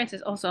 well, cigarettes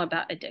is also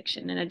about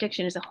addiction, and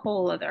addiction is a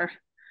whole other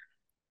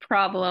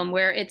problem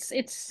where it's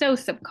so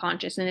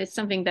subconscious and it's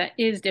something that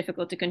is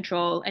difficult to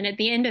control. And at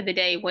the end of the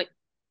day, what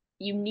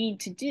you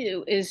need to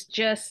do is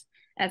just,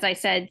 as I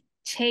said,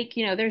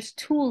 there's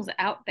tools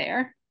out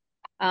there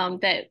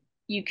that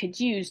you could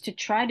use to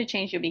try to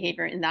change your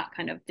behavior in that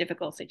kind of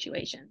difficult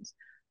situations.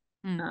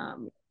 Mm.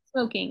 Um,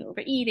 Smoking,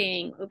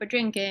 overeating, over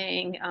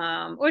drinking,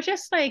 or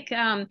just like,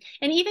 and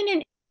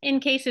even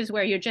in cases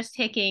where you're just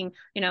taking,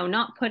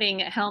 not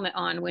putting a helmet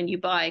on when you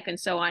bike and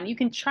so on, you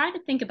can try to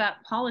think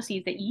about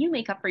policies that you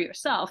make up for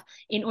yourself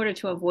in order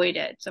to avoid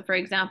it. So, for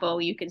example,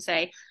 you can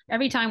say,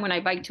 every time when I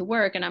bike to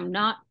work and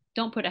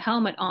don't put a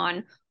helmet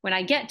on, when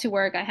I get to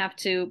work, I have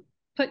to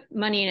put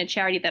money in a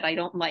charity that I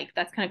don't like.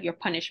 That's kind of your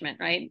punishment,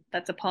 right?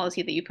 That's a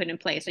policy that you put in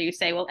place. So you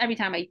say, well, every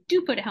time I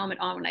do put a helmet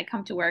on when I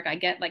come to work, I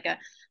get like a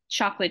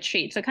chocolate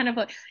treat. So kind of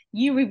like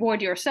you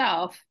reward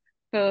yourself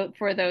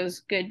for those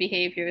good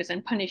behaviors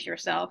and punish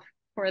yourself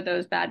for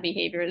those bad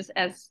behaviors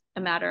as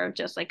a matter of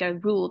just like a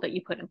rule that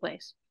you put in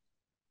place.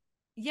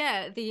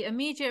 Yeah, the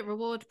immediate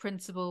reward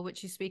principle,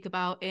 which you speak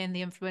about in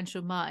The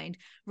Influential Mind,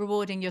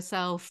 rewarding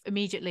yourself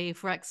immediately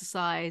for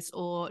exercise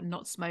or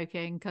not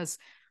smoking, because,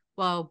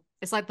 well,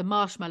 it's like the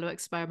marshmallow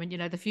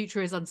experiment. The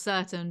future is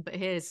uncertain, but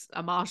here's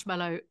a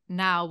marshmallow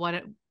now,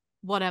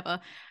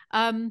 whatever.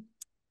 Um,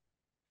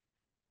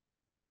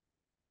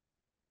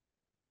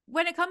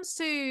 when it comes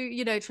to,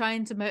 you know,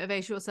 trying to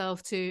motivate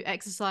yourself to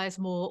exercise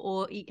more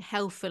or eat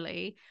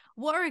healthily,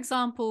 what are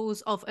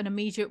examples of an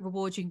immediate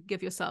reward you can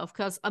give yourself?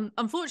 Because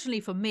unfortunately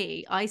for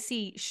me, I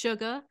see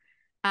sugar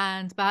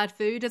and bad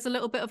food as a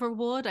little bit of a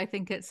reward. I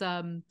think it's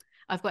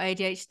I've got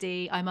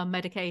ADHD, I'm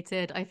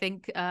unmedicated. I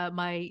think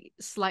my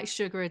slight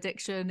sugar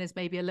addiction is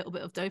maybe a little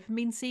bit of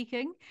dopamine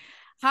seeking.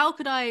 How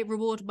could I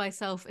reward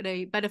myself in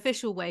a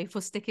beneficial way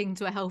for sticking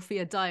to a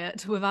healthier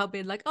diet without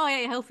being like, oh, I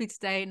ate healthy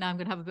today, now I'm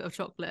going to have a bit of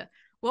chocolate?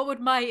 What would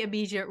my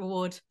immediate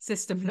reward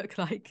system look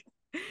like?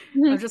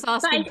 I'm just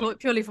asking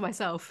purely for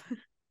myself.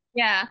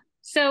 Yeah.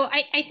 So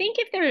I think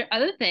if there are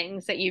other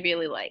things that you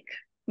really like,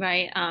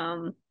 right?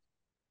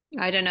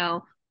 I don't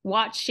know,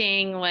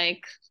 watching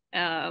like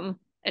a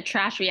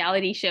trash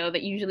reality show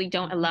that you usually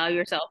don't allow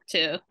yourself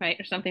to, right?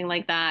 Or something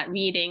like that.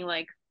 Reading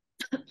like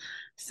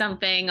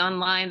something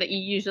online that you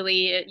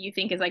usually you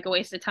think is like a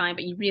waste of time,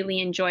 but you really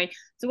enjoy.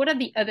 So what are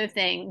the other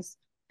things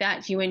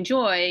that you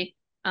enjoy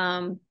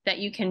that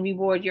you can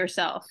reward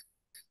yourself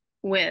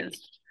with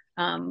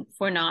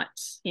for not,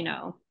 you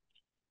know,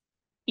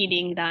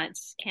 eating that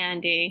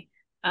candy?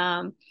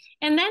 And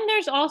then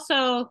there's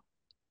also,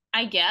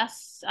 I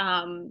guess,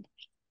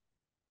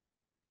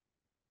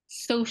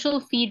 social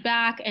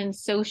feedback and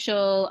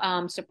social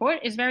support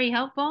is very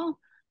helpful.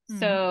 Mm.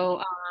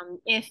 So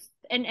if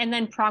and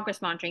then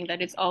progress monitoring,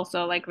 that is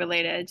also like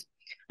related.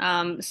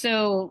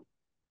 So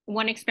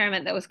one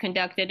experiment that was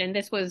conducted, and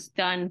this was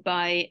done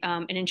by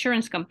an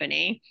insurance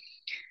company,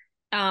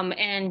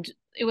 and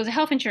it was a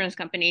health insurance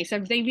company. So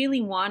they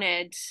really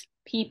wanted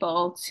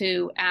people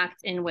to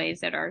act in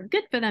ways that are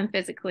good for them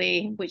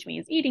physically, which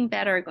means eating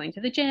better, going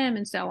to the gym,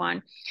 and so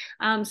on.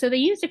 So they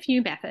used a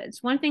few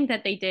methods. One thing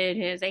that they did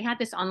is they had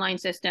this online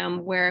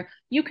system where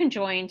you can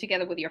join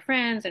together with your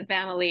friends and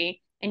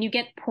family, and you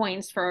get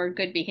points for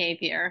good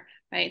behavior,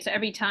 right? So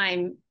every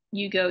time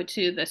you go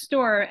to the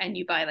store and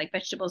you buy like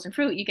vegetables and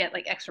fruit, you get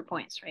like extra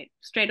points, right?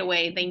 Straight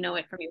away, they know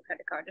it from your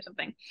credit card or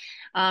something.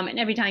 And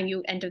every time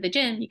you enter the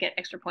gym, you get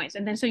extra points.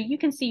 And then so you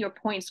can see your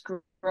points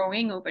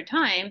growing over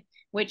time,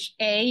 which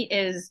A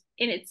is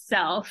in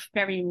itself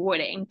very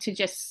rewarding to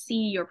just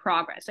see your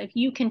progress. If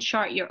you can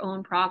chart your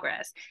own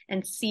progress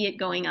and see it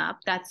going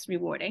up, that's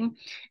rewarding.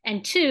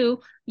 And two,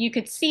 you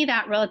could see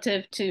that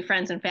relative to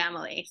friends and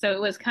family. So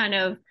it was kind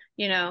of,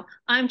 you know,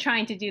 I'm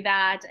trying to do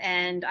that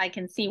and I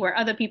can see where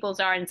other people's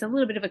are. And it's a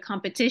little bit of a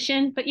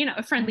competition, but, you know,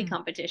 a friendly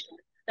competition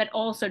that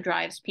also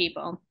drives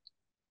people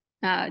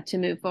to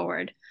move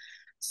forward.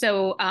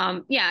 So,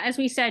 yeah, as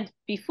we said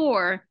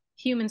before,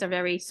 humans are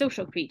very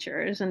social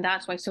creatures, and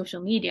that's why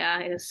social media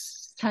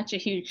is such a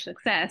huge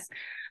success.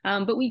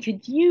 But we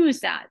could use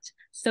that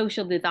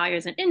social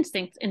desires and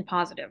instincts in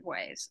positive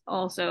ways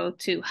also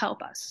to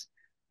help us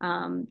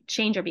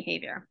change our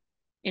behavior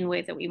in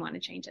ways that we want to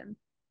change them.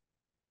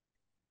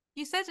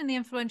 You said in The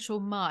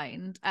Influential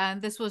Mind,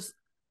 and this was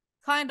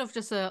kind of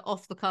just a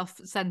off the cuff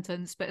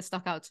sentence, but it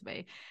stuck out to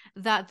me,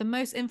 that the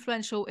most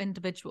influential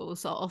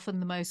individuals are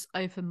often the most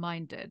open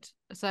minded.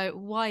 So,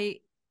 why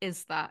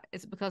is that?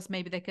 Is it because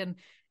maybe they can,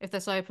 if they're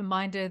so open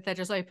minded, they're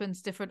just open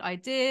to different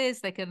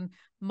ideas, they can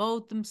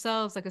mold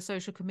themselves like a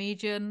social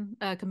chameleon,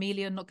 not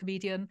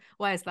comedian?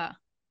 Why is that?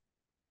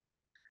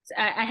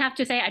 I have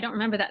to say, I don't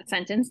remember that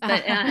sentence,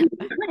 but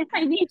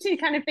I need to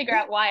kind of figure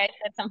out why I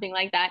said something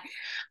like that.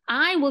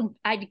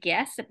 I'd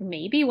guess that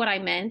maybe what I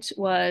meant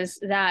was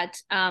that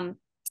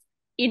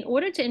in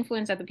order to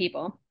influence other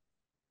people,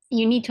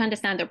 you need to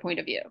understand their point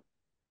of view.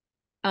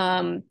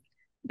 But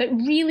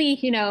really,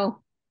 you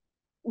know,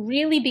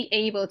 really be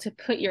able to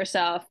put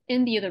yourself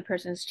in the other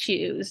person's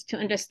shoes to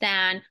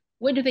understand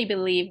what do they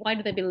believe, why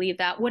do they believe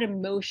that, what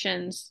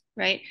emotions,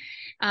 right?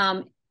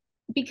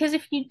 Because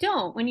if you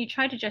don't, when you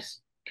try to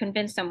just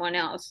convince someone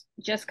else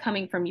just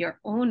coming from your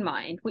own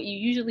mind, what you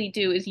usually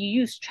do is you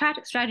use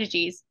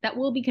strategies that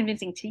will be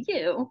convincing to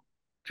you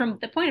from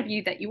the point of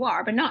view that you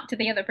are, but not to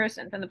the other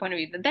person from the point of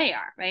view that they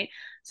are, right?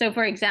 So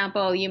for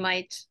example, you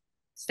might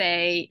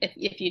say,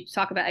 if you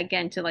talk about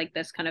again to like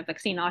this kind of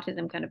vaccine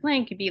autism kind of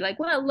link, you'd be like,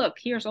 well, look,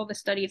 here's all the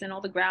studies and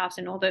all the graphs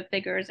and all the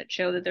figures that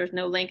show that there's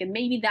no link. And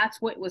maybe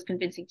that's what was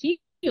convincing to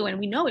you. And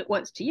we know it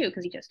was to you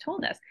because you just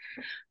told us.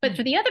 But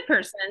for the other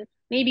person,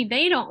 maybe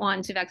they don't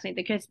want to vaccinate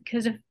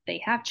because if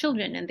they have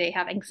children and they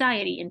have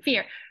anxiety and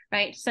fear,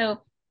 right?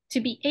 So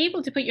to be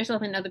able to put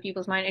yourself in other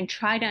people's mind and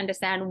try to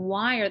understand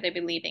why are they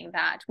believing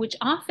that, which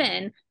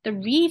often the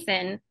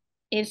reason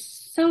is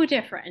so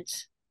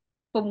different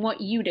from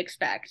what you'd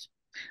expect.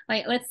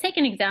 Like, let's take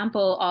an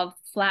example of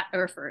flat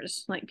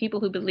earthers, like people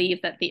who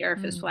believe that the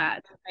earth is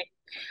flat. Right?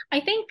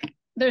 I think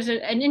there's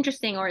an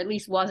interesting, or at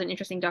least was an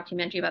interesting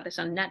documentary about this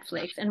on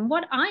Netflix. And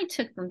what I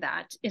took from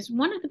that is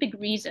one of the big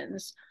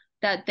reasons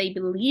that they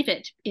believe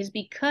it is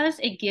because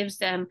it gives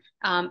them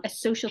a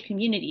social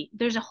community.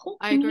 There's a whole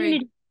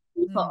community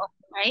of people,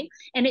 right?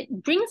 And it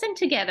brings them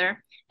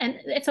together. And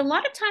it's a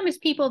lot of time as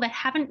people that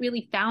haven't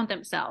really found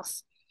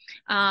themselves.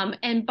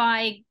 And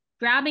by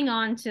grabbing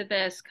onto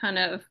this kind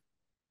of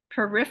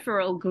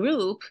peripheral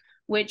group,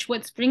 which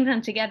what brings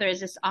them together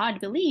is this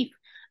odd belief,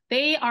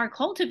 they are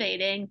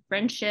cultivating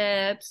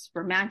friendships,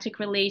 romantic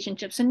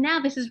relationships. So now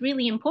this is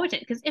really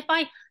important because if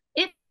I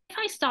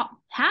stop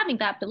having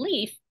that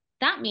belief,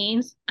 that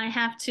means I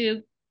have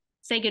to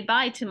say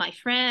goodbye to my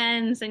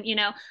friends. And,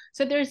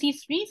 so there's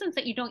these reasons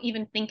that you don't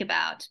even think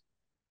about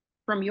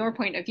from your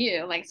point of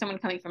view, like someone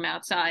coming from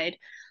outside,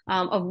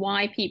 of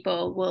why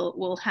people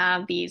will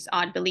have these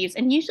odd beliefs.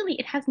 And usually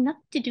it has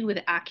nothing to do with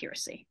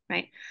accuracy,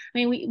 right?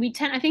 I mean,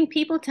 I think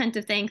people tend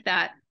to think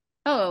that,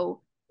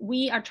 oh,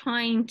 we are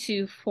trying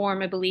to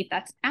form a belief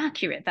that's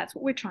accurate. That's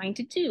what we're trying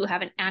to do,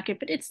 have an accurate,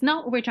 but it's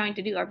not what we're trying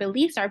to do. Our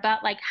beliefs are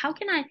about like, how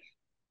can I,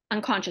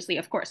 unconsciously,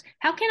 of course,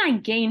 how can I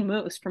gain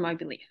most from my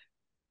belief,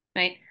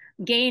 right?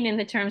 Gain in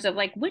the terms of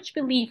like, which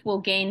belief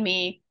will gain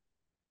me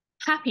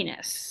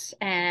happiness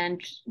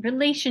and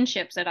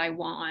relationships that I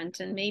want,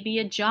 and maybe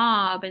a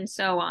job and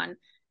so on.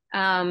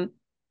 And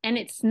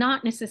it's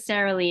not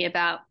necessarily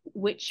about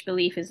which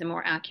belief is the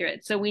more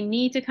accurate. So we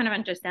need to kind of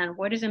understand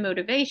what is a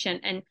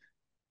motivation and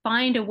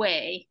find a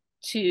way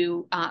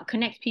to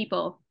connect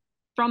people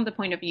from the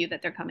point of view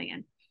that they're coming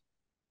in.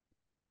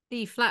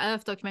 The Flat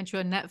Earth documentary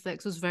on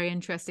Netflix was very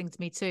interesting to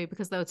me too,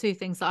 because there were two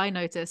things that I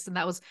noticed. And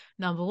that was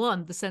number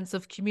one, the sense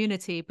of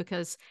community,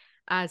 because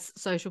as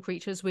social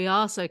creatures, we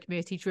are so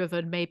community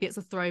driven. Maybe it's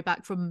a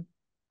throwback from,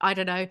 I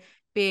don't know,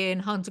 being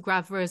hunter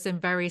gatherers in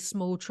very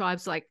small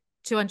tribes, like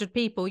 200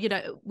 people.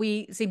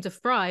 We seem to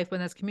thrive when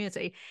there's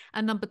community.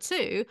 And number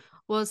two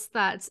was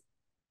that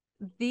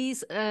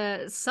these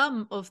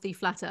some of the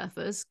flat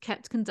earthers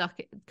kept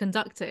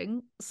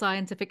conducting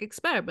scientific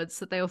experiments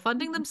that they were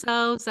funding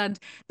themselves, and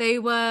they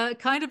were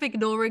kind of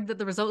ignoring that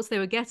the results they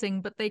were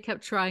getting, but they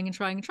kept trying and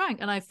trying and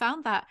trying. And I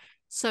found that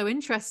so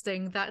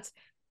interesting that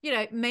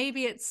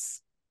maybe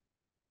it's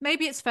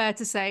fair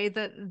to say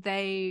that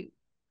they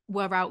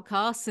were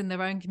outcasts in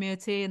their own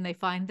community and they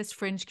find this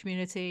fringe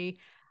community,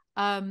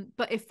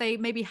 but if they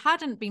maybe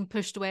hadn't been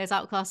pushed away as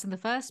outcasts in the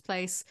first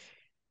place,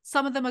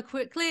 some of them are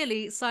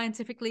clearly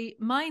scientifically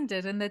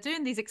minded and they're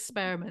doing these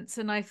experiments.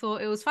 And I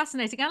thought it was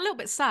fascinating and a little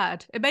bit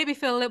sad. It made me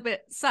feel a little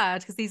bit sad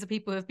because these are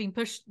people who have been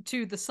pushed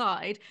to the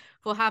side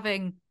for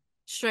having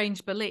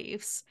strange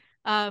beliefs.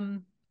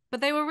 But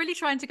they were really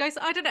trying to go.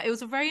 So I don't know. It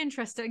was a very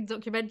interesting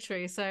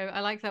documentary. So I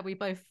like that we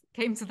both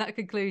came to that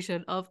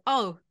conclusion of,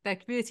 oh, they're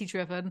community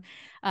driven.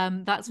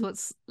 That's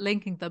what's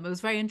linking them. It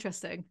was very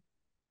interesting.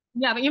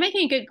 Yeah, but you're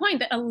making a good point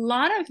that a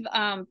lot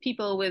of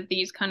people with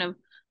these kind of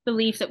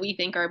beliefs that we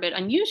think are a bit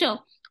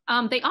unusual,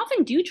 they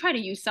often do try to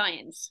use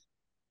science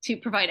to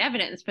provide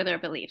evidence for their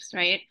beliefs,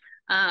 right?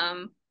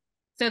 Um,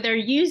 so they're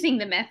using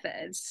the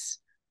methods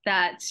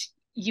that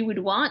you would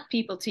want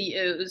people to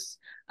use.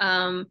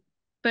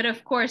 But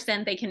of course,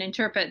 then they can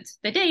interpret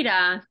the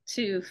data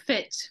to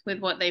fit with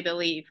what they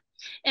believe.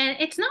 And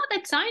it's not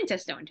that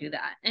scientists don't do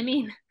that. I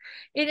mean,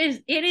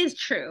 it is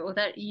true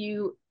that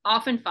you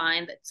often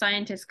find that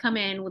scientists come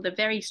in with a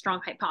very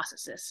strong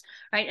hypothesis,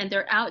 right? And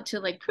they're out to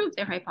like prove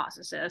their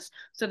hypothesis.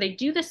 So they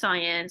do the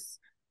science,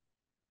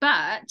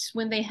 but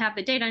when they have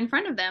the data in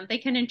front of them, they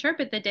can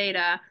interpret the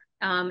data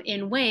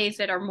in ways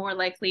that are more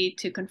likely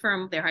to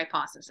confirm their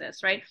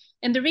hypothesis, right?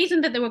 And the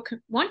reason that they would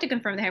want to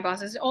confirm the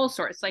hypothesis is all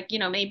sorts, like,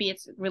 maybe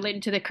it's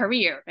related to the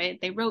career, right?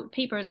 They wrote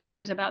papers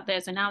about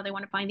this and now they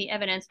want to find the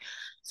evidence.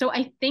 So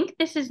I think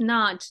this is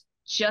not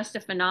just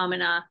a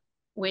phenomena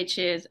which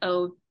is,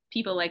 oh,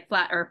 people like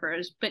flat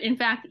earthers, but in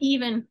fact,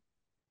 even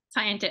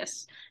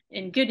scientists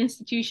in good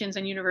institutions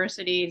and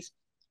universities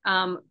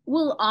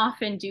will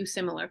often do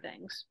similar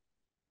things.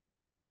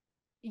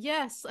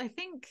 Yes, I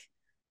think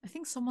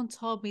someone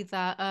told me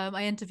that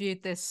I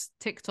interviewed this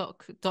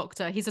TikTok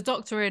doctor. He's a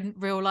doctor in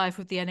real life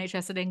with the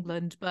NHS in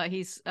England, but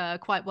he's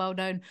quite well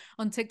known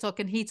on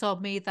TikTok. And he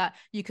told me that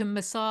you can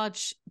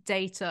massage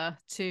data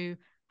to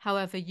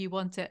however you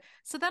want it.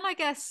 So then I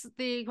guess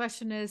the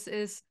question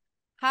is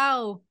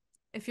how,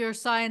 if you're a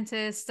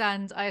scientist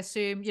and I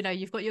assume,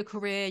 you've got your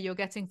career, you're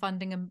getting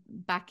funding and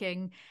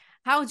backing,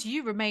 how do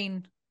you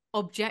remain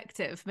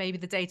objective? Maybe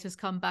the data's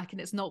come back and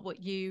it's not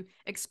what you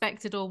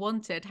expected or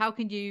wanted. How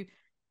can you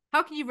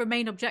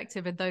remain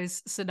objective in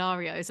those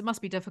scenarios? It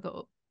must be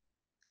difficult.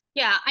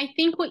 Yeah, I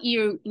think what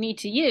you need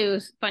to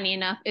use, funny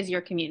enough, is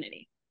your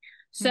community.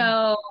 Hmm.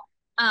 So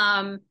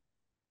um,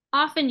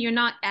 often you're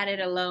not at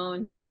it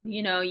alone.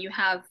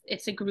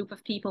 It's a group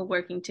of people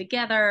working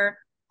together.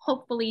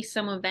 Hopefully,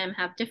 some of them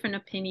have different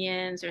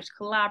opinions. There's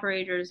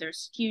collaborators, there's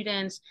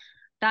students.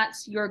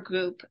 That's your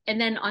group. And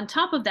then on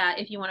top of that,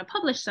 if you want to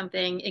publish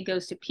something, it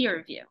goes to peer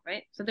review,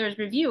 right? So there's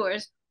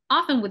reviewers,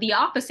 often with the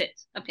opposite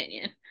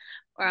opinion,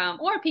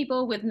 or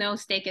people with no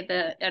stake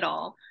at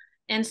all.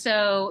 And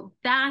so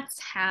that's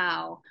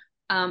how,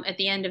 at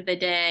the end of the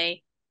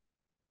day,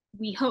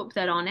 we hope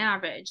that on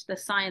average, the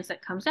science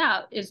that comes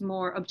out is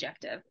more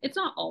objective. It's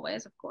not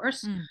always, of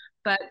course, Hmm.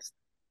 but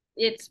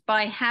it's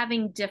by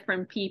having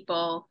different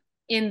people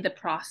in the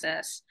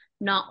process,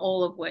 not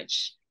all of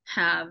which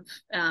have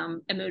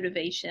a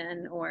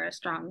motivation or a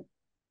strong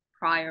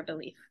prior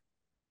belief.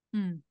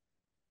 Hmm.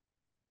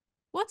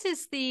 What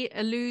is the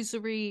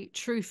illusory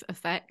truth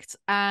effect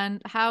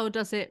and how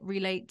does it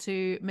relate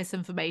to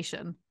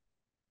misinformation?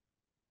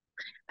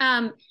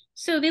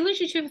 So the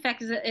illusory truth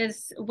effect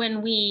is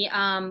when we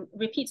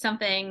repeat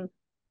something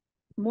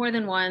more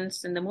than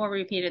once, and the more we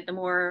repeat it, the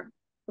more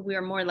we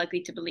are more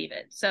likely to believe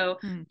it. So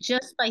Mm.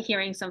 just by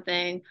hearing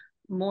something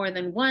more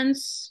than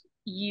once,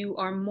 you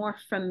are more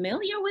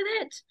familiar with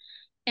it.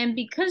 And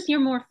because you're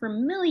more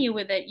familiar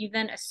with it, you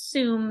then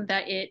assume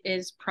that it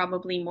is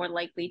probably more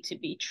likely to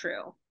be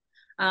true.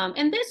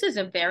 And this is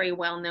a very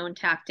well-known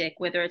tactic,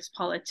 whether it's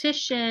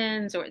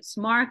politicians or it's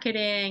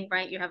marketing,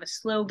 right? You have a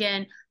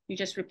slogan, you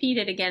just repeat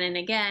it again and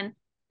again,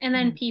 and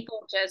then Mm.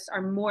 people just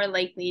are more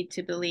likely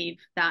to believe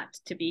that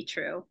to be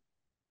true.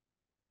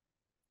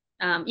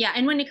 Yeah,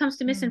 and when it comes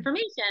to Mm.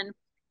 misinformation,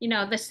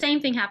 the same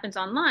thing happens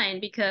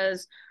online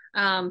because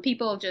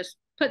people just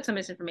put some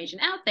misinformation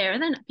out there,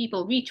 and then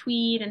people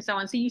retweet and so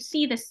on. So you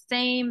see the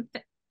same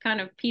kind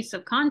of piece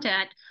of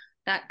content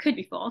that could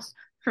be false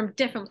from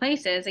different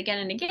places again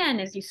and again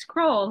as you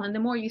scroll. And the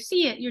more you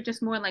see it, you're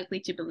just more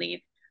likely to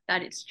believe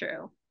that it's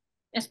true,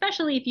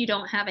 especially if you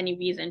don't have any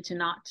reason to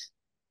not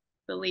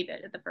believe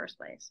it in the first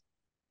place.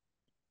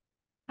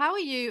 How are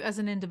you as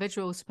an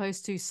individual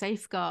supposed to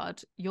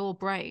safeguard your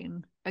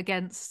brain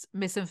against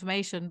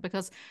misinformation?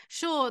 Because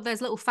sure,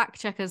 there's little fact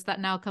checkers that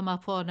now come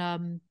up on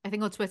I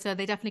think on Twitter,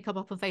 they definitely come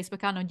up on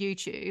Facebook and on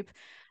YouTube.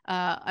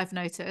 I've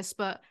noticed,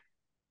 but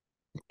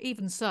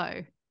even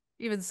so,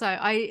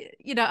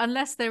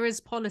 unless there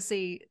is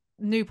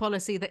new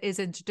policy that is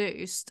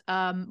introduced,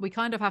 we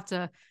kind of have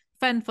to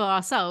fend for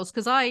ourselves,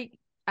 because I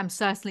am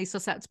certainly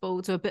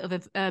susceptible to a bit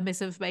of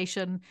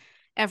misinformation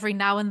every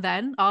now and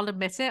then. I'll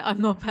admit it.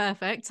 I'm not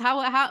perfect.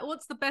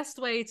 What's the best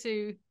way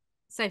to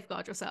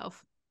safeguard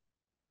yourself?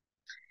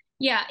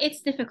 Yeah,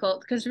 it's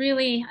difficult because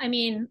really, I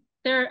mean,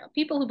 there are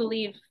people who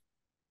believe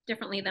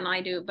differently than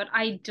I do, but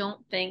I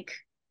don't think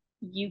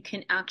you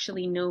can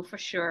actually know for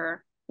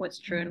sure what's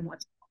true and Mm.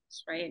 what's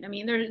false, right? I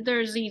mean,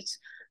 there's these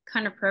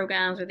kind of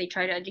programs where they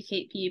try to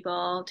educate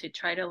people to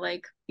try to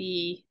like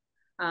be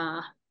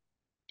uh,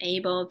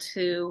 able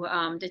to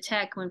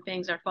detect when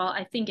things are false.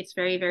 I think it's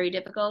very, very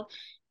difficult,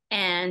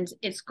 and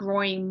it's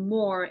growing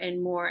more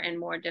and more and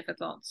more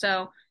difficult.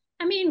 So,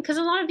 I mean, because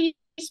a lot of these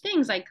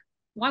things, like,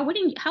 how would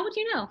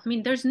you know? I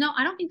mean,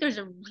 I don't think there's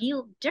a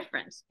real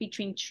difference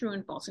between true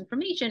and false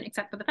information,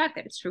 except for the fact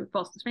that it's true and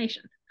false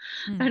information.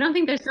 Mm. I don't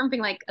think there's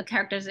something like a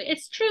characteristic.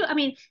 It's true. I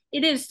mean,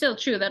 it is still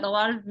true that a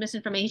lot of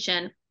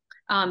misinformation,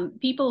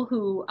 people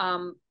who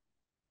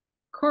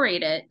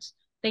curate it,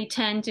 they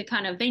tend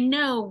to they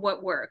know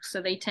what works.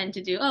 So they tend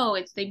to do,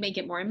 they make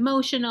it more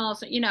emotional.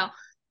 So,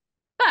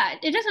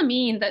 but it doesn't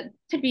mean that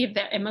could be an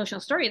emotional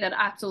story that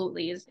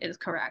absolutely is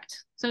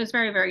correct. So it's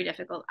very, very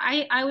difficult.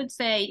 I would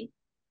say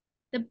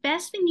the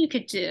best thing you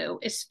could do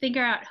is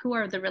figure out who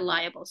are the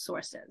reliable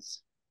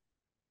sources,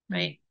 Mm.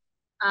 right?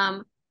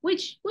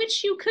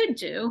 Which you could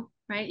do,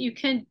 right? You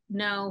can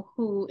know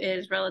who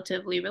is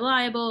relatively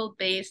reliable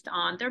based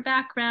on their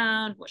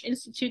background, what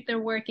institute they're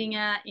working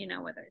at,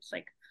 whether it's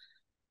like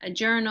a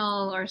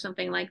journal or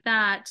something like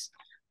that,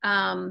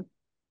 and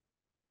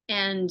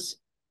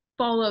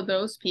follow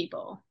those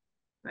people,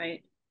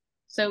 right?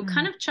 So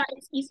kind Mm. of try,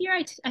 it's easier,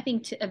 I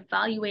think, to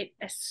evaluate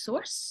a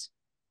source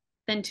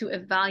than to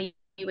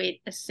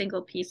evaluate a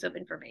single piece of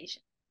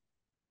information.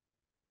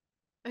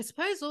 I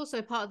suppose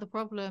also part of the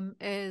problem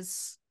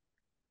is,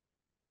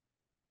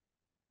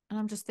 and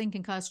I'm just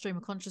thinking kind of stream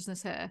of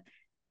consciousness here,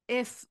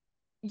 if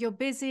you're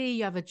busy,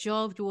 you have a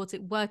job, you're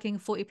working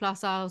 40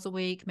 plus hours a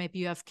week, maybe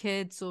you have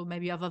kids or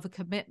maybe you have other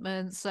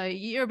commitments. So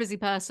you're a busy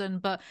person,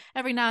 but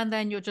every now and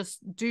then you're just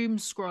doom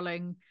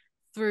scrolling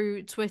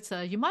through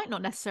Twitter. You might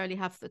not necessarily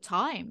have the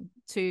time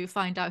to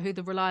find out who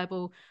the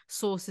reliable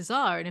sources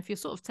are. And if you're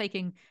sort of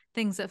taking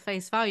things at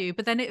face value,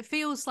 but then it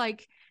feels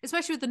like,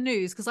 especially with the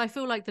news, because I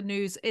feel like the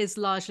news is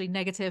largely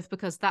negative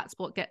because that's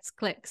what gets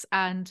clicks.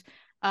 And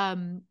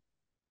well,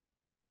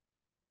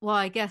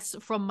 I guess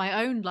from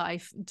my own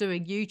life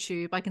doing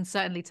YouTube, I can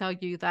certainly tell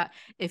you that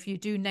if you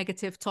do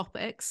negative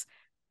topics,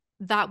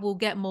 that will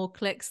get more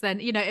clicks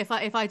than, if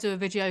I do a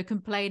video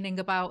complaining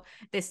about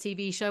this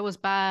TV show was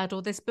bad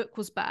or this book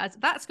was bad,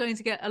 that's going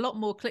to get a lot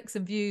more clicks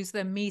and views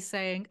than me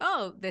saying,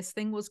 oh, this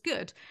thing was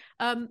good.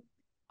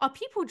 Are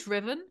people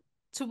driven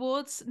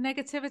towards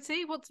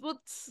negativity?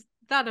 What's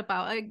that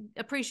about? I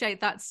appreciate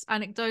that's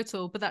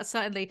anecdotal, but that's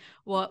certainly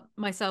what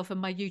myself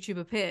and my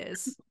YouTuber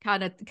peers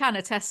can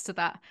attest to,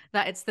 that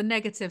it's the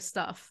negative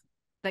stuff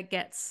that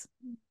gets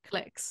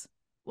clicks.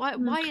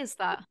 Why is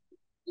that?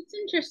 It's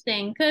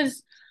interesting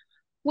because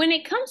when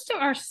it comes to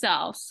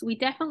ourselves, we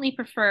definitely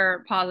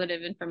prefer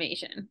positive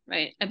information,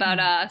 right? About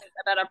Hmm. us,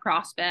 about our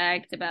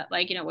prospect, about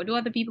like, what do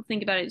other people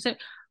think about it? So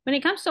when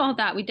it comes to all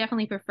that, we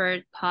definitely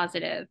prefer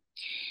positive.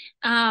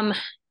 Um,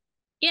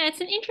 yeah, it's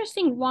an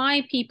interesting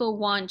why people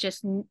want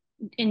just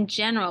in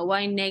general,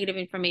 why negative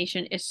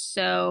information is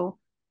so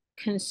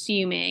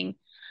consuming.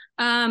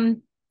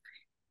 Um,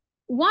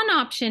 One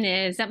option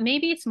is that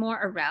maybe it's more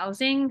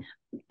arousing.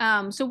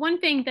 So one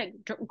thing that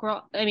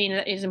I mean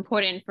that is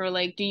important for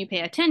like, do you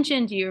pay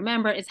attention? Do you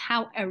remember? Is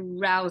how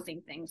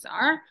arousing things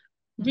are,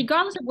 Hmm.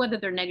 regardless of whether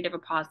they're negative or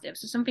positive.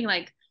 So something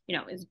like,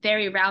 is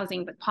very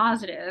arousing but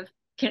positive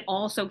can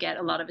also get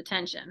a lot of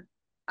attention.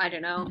 I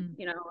don't know, Mm.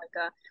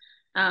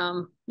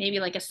 like maybe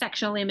like a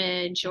sexual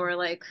image or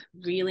like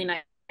really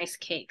nice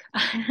cake.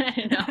 I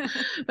don't know.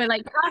 But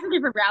like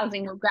positive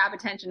arousing will grab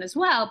attention as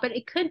well. But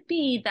it could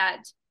be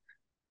that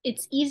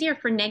it's easier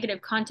for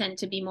negative content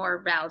to be more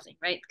arousing,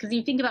 right? Because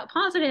you think about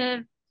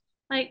positive,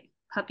 like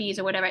puppies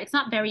or whatever, it's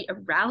not very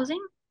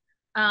arousing.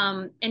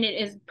 And it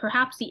is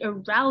perhaps the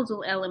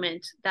arousal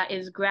element that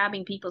is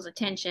grabbing people's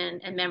attention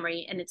and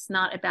memory, and it's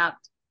not about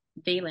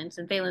valence,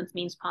 and valence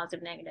means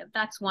positive, negative.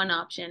 That's one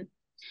option.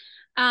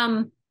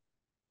 Um,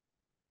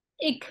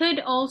 it could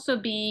also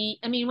be,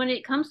 I mean, when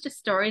it comes to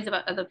stories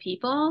about other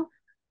people,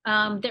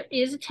 there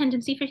is a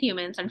tendency for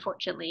humans,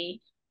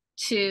 unfortunately,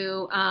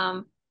 to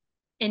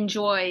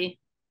enjoy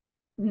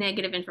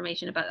negative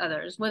information about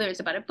others, whether it's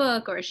about a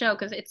book or a show,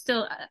 because it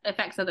still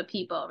affects other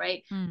people,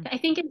 right? Mm. I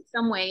think in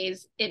some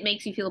ways it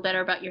makes you feel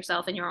better about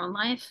yourself in your own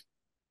life.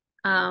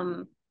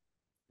 Um,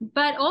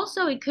 but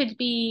also it could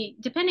be,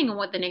 depending on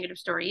what the negative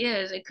story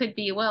is, it could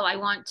be, well, I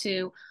want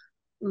to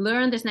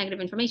learn this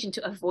negative information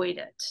to avoid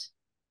it,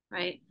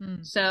 right?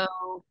 Mm. So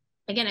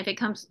again, if it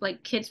comes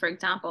like kids, for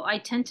example, I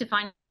tend to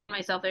find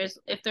myself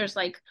if there's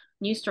like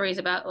news stories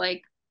about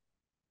like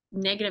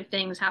negative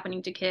things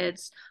happening to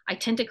kids, I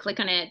tend to click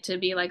on it to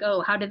be like,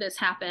 oh, how did this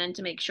happen,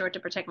 to make sure to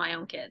protect my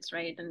own kids,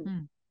 right? And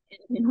Mm.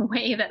 in a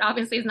way that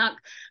obviously is not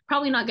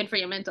probably not good for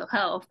your mental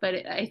health, but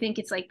I think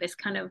it's like this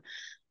kind of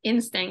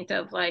instinct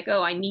of like,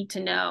 oh, I need to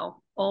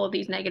know all of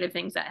these negative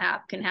things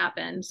that can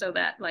happen so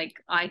that like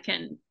I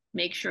can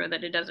make sure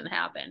that it doesn't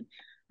happen.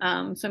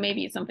 So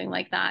maybe it's something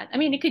like that. I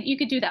mean, you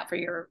could do that for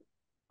your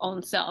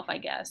own self, I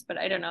guess, but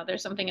I don't know.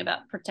 There's something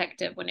about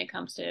protective when it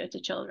comes to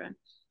children.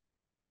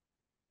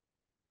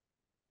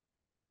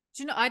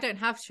 Do you know, I don't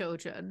have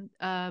children.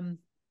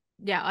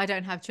 Yeah, I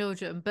don't have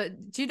children,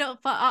 but do you know,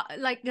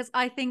 like, because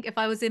I think if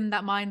I was in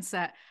that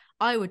mindset,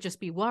 I would just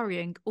be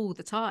worrying all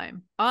the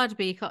time. I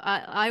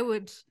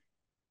would,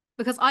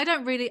 because I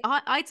don't really,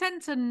 I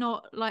tend to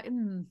not like,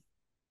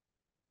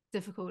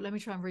 difficult. Let me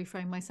try and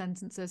reframe my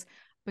sentences,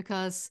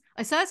 because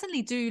I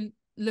certainly do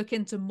look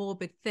into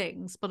morbid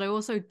things, but I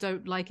also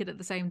don't like it at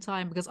the same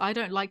time, because I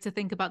don't like to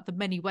think about the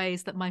many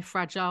ways that my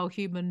fragile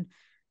human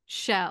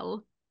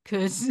shell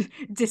could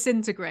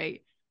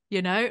disintegrate.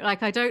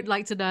 Like, I don't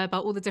like to know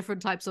about all the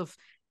different types of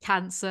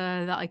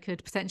cancer that I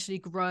could potentially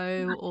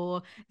grow,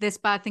 or this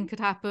bad thing could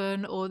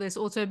happen, or this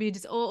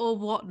autoimmune or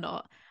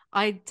whatnot.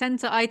 I tend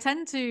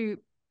to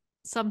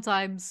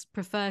sometimes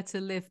prefer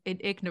to live in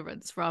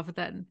ignorance rather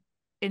than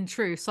in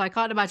truth. So I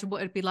can't imagine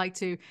what it'd be like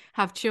to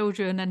have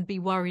children and be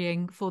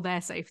worrying for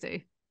their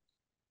safety.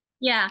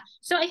 Yeah.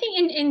 So I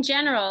think in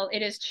general,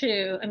 it is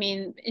true. I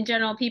mean, in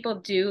general, people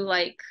do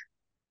like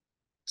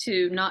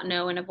to not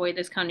know and avoid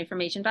this kind of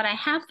information. But I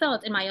have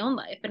felt in my own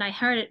life, and I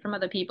heard it from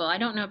other people. I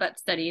don't know about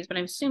studies, but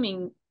I'm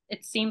assuming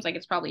it seems like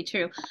it's probably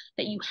true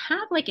that you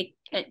have like a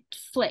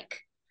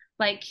flick,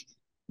 like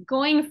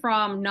going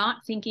from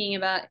not thinking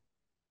about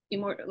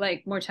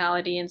like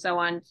mortality and so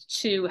on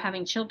to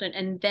having children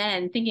and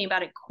then thinking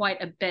about it quite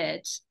a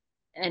bit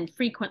and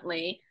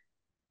frequently,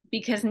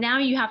 because now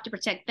you have to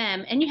protect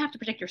them and you have to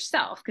protect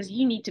yourself because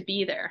you need to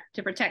be there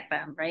to protect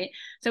them, right?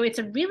 So it's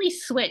a really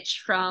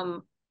switch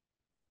from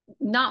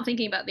not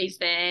thinking about these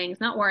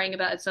things, not worrying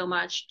about it so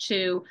much,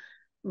 to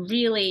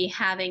really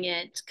having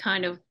it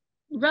kind of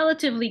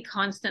relatively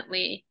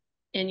constantly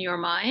in your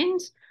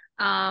mind.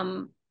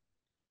 Um,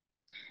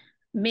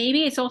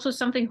 Maybe it's also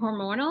something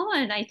hormonal,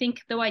 and I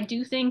think, though I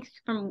do think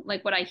from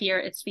like what I hear,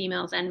 it's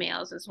females and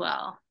males as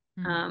well.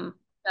 Mm. Um,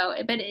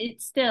 but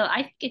it's still,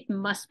 I think it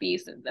must be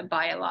a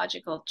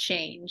biological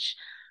change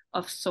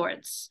of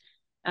sorts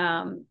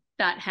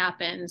that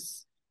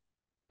happens,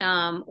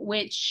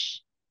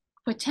 which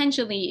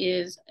potentially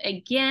is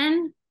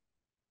again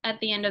at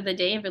the end of the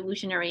day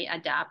evolutionary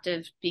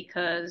adaptive,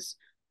 because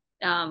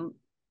um,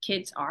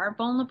 kids are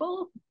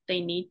vulnerable,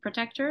 they need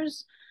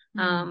protectors.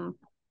 Mm. um,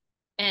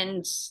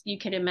 and you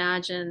can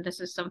imagine this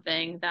is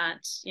something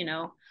that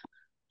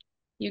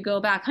you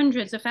go back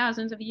hundreds of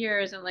thousands of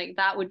years, and like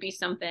that would be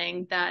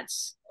something that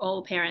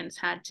all parents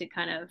had to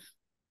kind of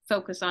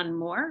focus on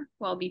more,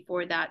 while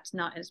before that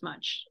not as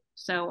much.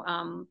 So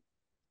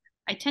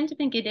I tend to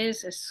think it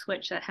is a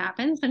switch that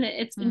happens, and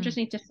it's Mm.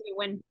 interesting to see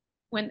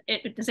when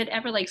it does it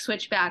ever like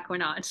switch back or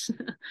not.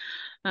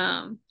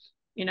 um,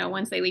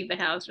 once they leave the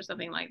house or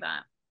something like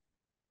that.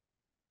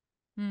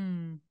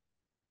 Mm.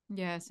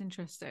 Yeah, it's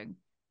interesting.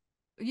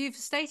 You've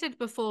stated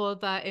before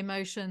that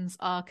emotions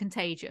are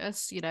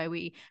contagious.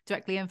 We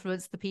directly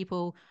influence the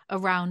people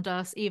around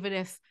us, even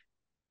if,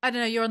 I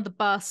don't know, you're on the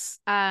bus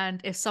and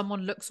if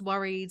someone looks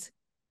worried,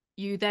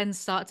 you then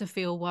start to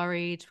feel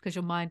worried because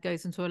your mind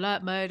goes into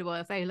alert mode. Or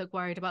if they look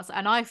worried about,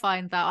 and I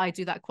find that I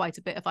do that quite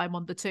a bit if I'm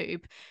on the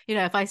tube.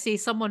 If I see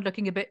someone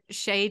looking a bit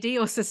shady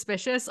or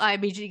suspicious, I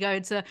immediately go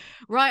into,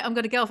 right, I'm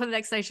going to get off at the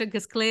next station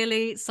because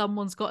clearly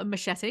someone's got a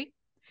machete.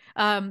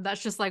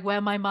 That's just like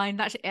where my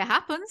mind actually, it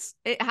happens.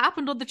 It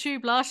happened on the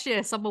tube last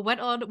year. Someone went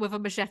on with a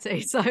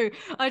machete. So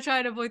I try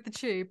and avoid the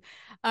tube.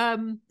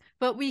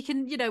 But we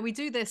can, we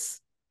do this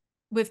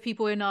with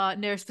people in our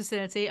nearest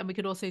vicinity, and we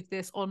could also do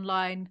this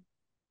online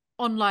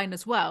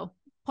as well,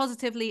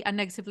 positively and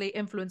negatively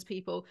influence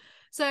people.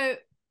 So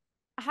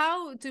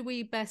how do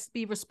we best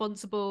be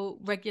responsible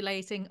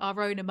regulating our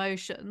own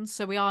emotions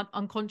so we aren't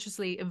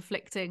unconsciously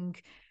inflicting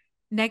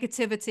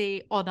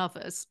negativity on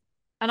others?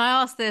 And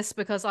I ask this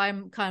because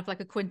I'm kind of like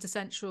a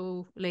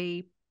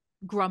quintessentially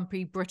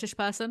grumpy British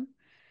person,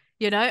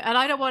 and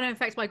I don't want to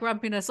infect my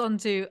grumpiness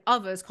onto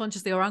others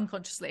consciously or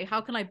unconsciously.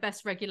 How can I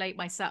best regulate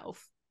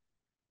myself?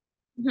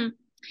 Mm-hmm.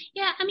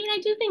 Yeah, I mean, I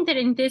do think that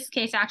in this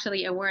case,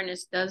 actually,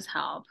 awareness does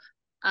help.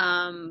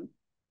 Um,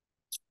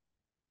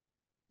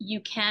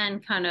 you can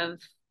kind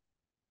of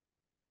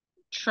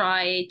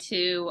try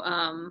to,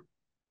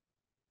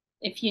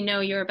 if you know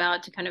you're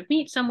about to kind of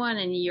meet someone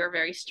and you're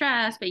very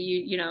stressed, but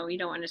you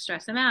don't want to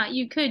stress them out,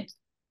 you could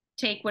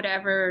take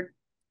whatever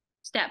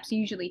steps you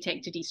usually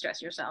take to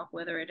de-stress yourself,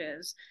 whether it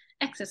is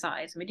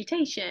exercise,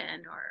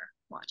 meditation, or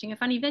watching a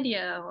funny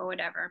video or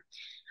whatever.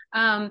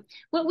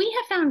 What we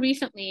have found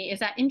recently is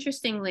that,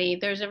 interestingly,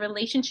 there's a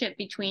relationship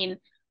between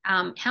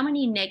how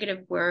many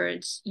negative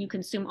words you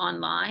consume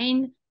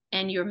online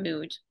and your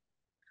mood.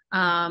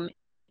 Um,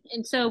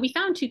 and so we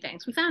found two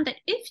things. We found that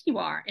if you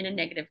are in a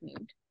negative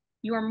mood,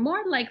 you are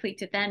more likely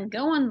to then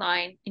go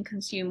online and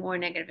consume more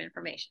negative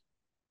information,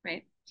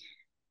 right?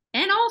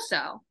 And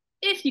also,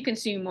 if you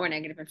consume more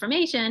negative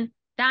information,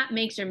 that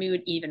makes your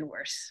mood even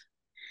worse.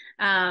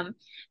 Um,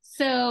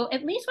 so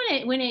at least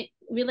when it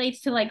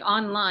relates to like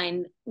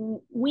online,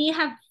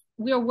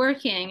 we're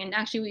working, and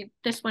actually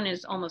this one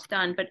is almost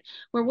done, but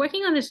we're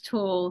working on this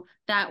tool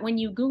that when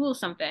you Google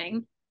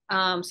something,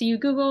 so you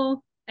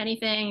Google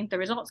anything, the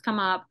results come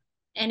up,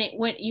 and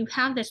when you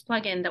have this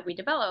plugin that we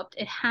developed,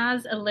 it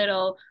has a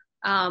little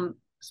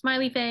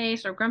smiley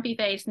face or grumpy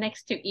face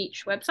next to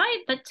each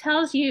website that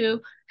tells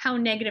you how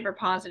negative or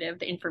positive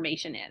the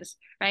information is,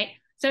 right?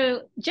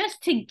 So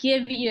just to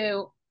give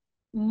you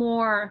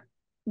more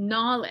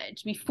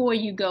knowledge before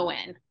you go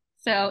in.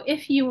 So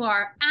if you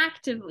are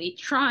actively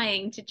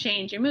trying to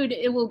change your mood,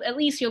 it will, at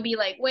least you'll be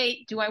like,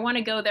 wait, do I want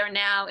to go there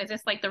now? Is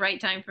this like the right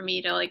time for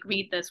me to like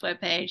read this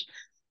webpage?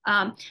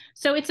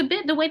 So it's a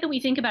bit, the way that we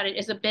think about it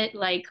is a bit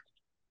like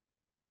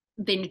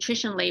the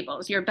nutrition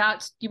labels. You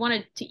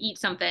wanted to eat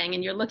something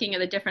and you're looking at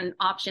the different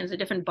options, the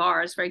different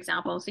bars, for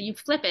example. So you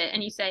flip it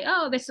and you say,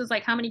 oh, this is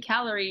like how many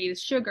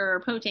calories,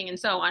 sugar, protein, and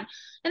so on.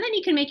 And then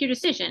you can make your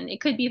decision.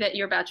 It could be that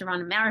you're about to run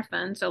a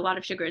marathon, so a lot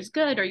of sugar is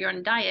good, or you're on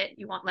a diet,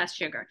 you want less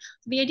sugar.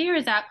 So the idea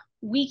is that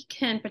we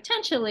can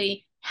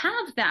potentially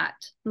have that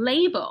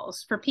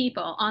labels for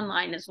people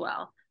online as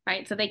well,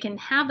 right? So they can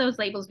have those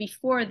labels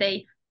before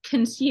they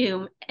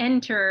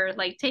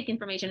take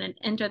information and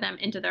enter them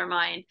into their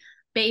mind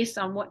based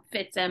on what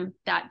fits them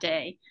that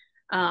day.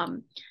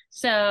 Um,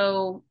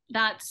 so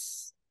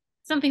that's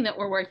something that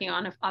we're working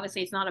on.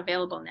 Obviously, it's not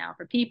available now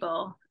for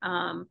people,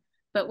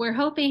 but we're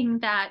hoping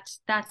that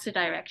that's the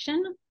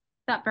direction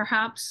that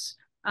perhaps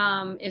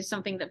is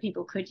something that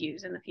people could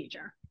use in the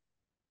future.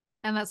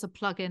 And that's a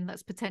plugin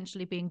that's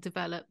potentially being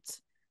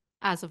developed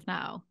as of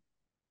now.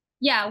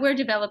 Yeah, we're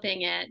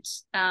developing it.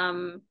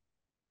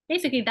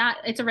 Basically, that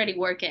it's already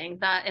working.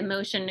 That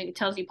emotion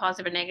tells you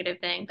positive or negative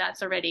thing.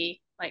 That's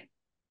already like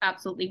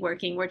absolutely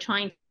working. We're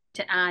trying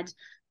to add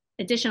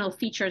additional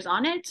features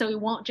on it, so it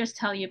won't just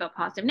tell you about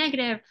positive,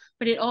 negative,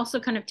 but it also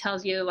kind of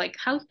tells you like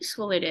how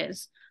useful it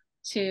is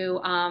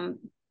to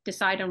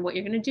decide on what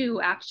you're going to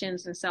do,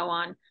 actions, and so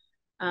on.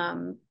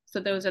 So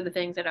those are the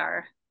things that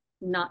are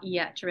not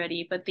yet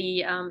ready, but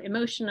the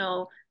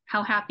emotional,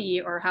 how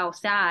happy or how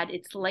sad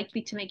it's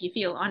likely to make you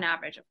feel on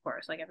average, of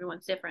course, like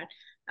everyone's different.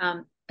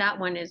 That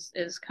one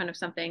is kind of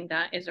something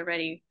that is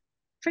already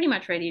pretty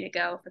much ready to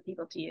go for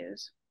people to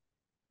use.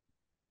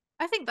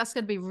 I think that's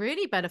going to be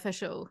really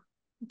beneficial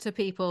to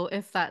people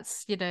if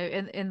that's,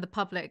 in the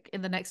public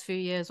in the next few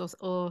years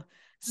or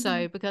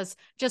so, because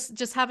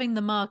just having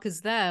the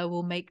markers there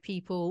will make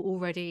people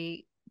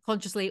already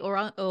consciously or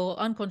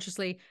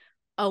unconsciously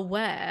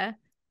aware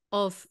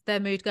of their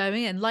mood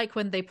going in, like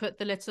when they put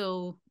the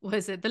little, what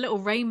is it, the little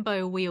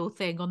rainbow wheel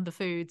thing on the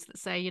foods that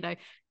say,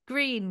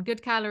 green,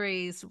 good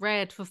calories,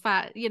 red for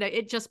fat,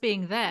 it just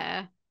being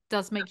there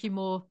does make you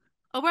more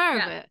aware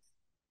of Yeah, it.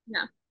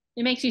 yeah.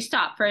 It makes you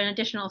stop for an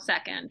additional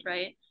second,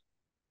 right?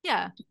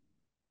 Yeah.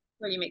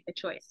 Where you make the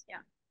choice. Yeah.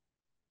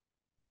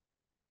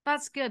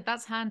 That's good.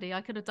 That's handy. I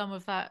could have done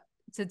with that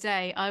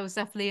today. I was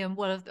definitely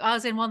I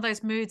was in one of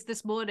those moods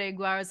this morning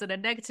where I was in a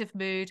negative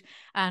mood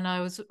and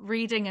I was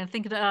reading and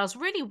thinking that I was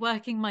really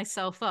working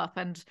myself up,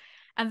 and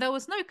there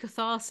was no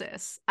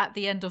catharsis at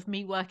the end of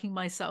me working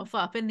myself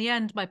up. In the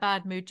end, my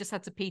bad mood just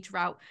had to peter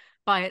out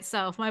by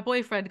itself. My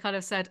boyfriend kind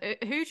of said,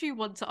 who do you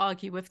want to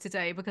argue with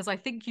today? Because I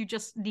think you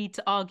just need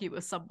to argue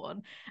with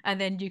someone and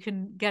then you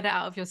can get it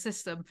out of your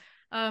system.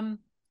 Well,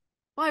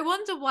 I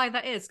wonder why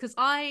that is, because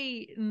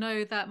I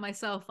know that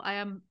myself, I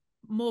am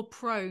more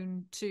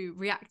prone to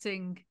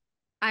reacting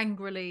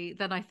angrily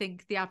than I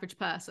think the average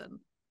person.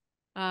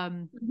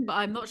 But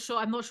I'm not sure.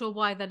 I'm not sure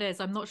why that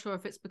is. I'm not sure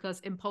if it's because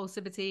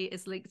impulsivity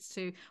is linked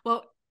to.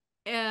 Well,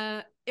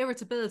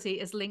 irritability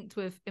is linked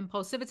with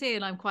impulsivity,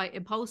 and I'm quite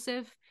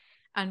impulsive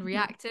and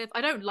reactive.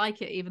 I don't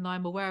like it, even though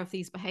I'm aware of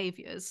these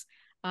behaviors.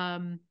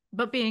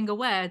 But being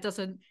aware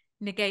doesn't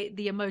negate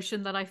the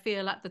emotion that I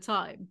feel at the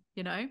time,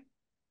 you know?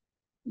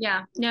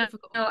 Yeah, It's no,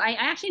 difficult. no, I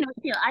actually know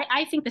what you feel.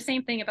 I think the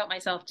same thing about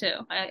myself too.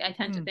 I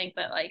tend to Mm, think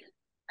that like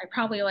I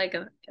probably like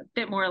a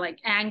bit more like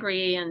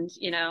angry and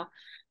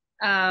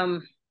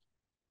um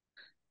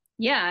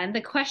yeah, and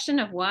the question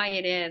of why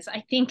it is,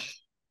 I think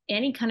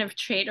any kind of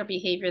trait or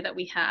behavior that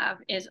we have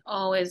is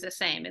always the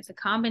same. It's a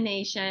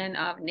combination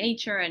of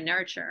nature and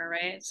nurture,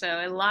 right? So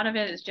a lot of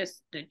it is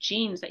just the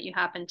genes that you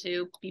happen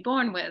to be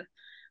born with.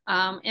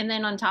 And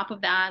then on top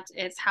of that,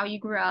 it's how you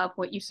grew up,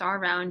 what you saw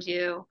around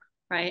you,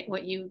 right?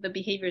 The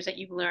behaviors that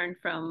you've learned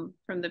from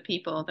the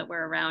people that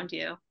were around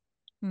you.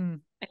 mm,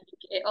 I think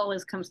it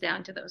always comes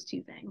down to those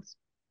two things.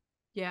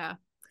 yeah.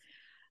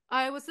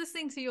 I was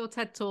listening to your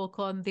TED talk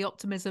on the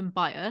optimism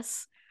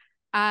bias,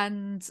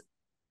 and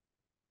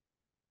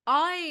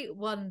I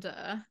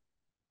wonder,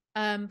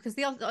 because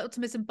the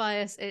optimism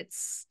bias,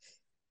 it's,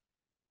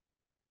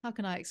 how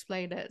can I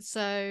explain it?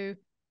 So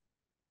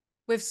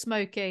with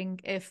smoking,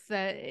 if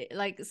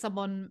like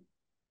someone,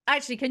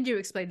 actually, can you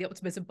explain the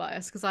optimism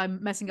bias? Because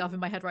I'm messing up in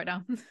my head right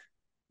now.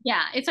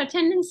 Yeah, it's our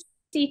tendency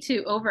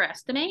to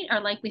overestimate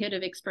our likelihood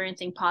of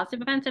experiencing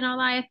positive events in our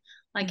life,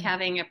 like Mm.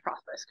 having a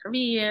prosperous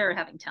career or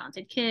having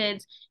talented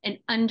kids, and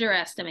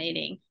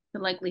underestimating the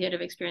likelihood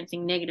of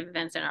experiencing negative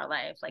events in our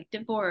life, like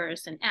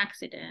divorce and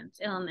accidents,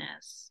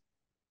 illness,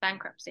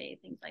 bankruptcy,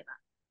 things like that.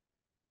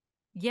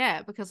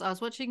 Yeah, because I was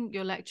watching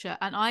your lecture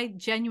and I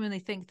genuinely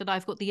think that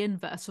I've got the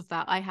inverse of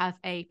that. I have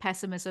a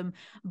pessimism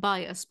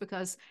bias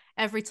because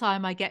every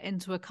time I get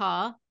into a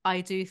car,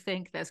 I do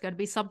think there's going to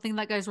be something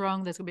that goes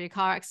wrong. There's going to be a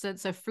car accident.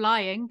 So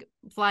flying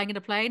in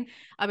a plane.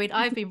 I mean,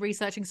 I've been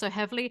researching so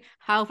heavily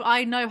how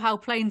I know how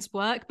planes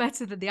work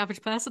better than the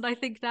average person, I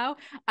think now.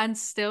 And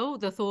still,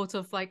 the thought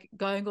of like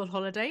going on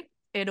holiday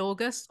in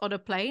August on a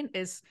plane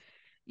is,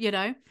 you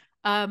know,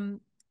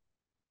 um,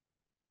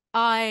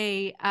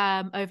 I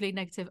am overly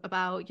negative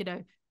about,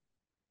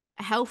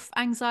 health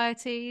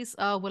anxieties.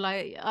 Oh,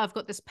 I've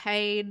got this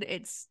pain.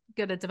 It's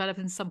going to develop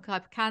in some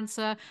type of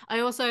cancer. I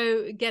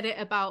also get it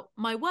about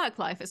my work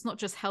life. It's not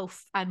just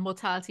health and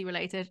mortality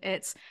related.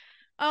 It's,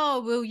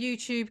 oh, will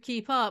YouTube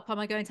keep up? Am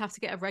I going to have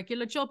to get a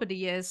regular job in a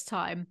year's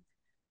time?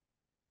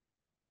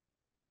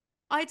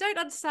 I don't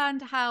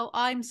understand how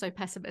I'm so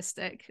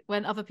pessimistic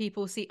when other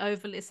people seem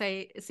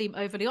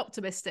overly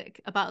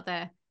optimistic about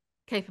their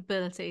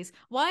capabilities.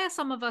 Why are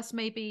some of us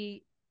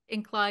maybe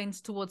inclined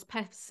towards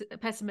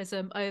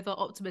pessimism over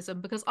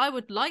optimism? Because I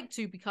would like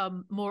to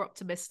become more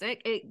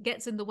optimistic. It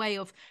gets in the way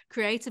of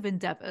creative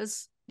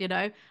endeavors.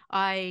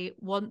 I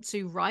want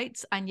to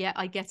write, and yet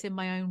I get in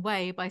my own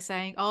way by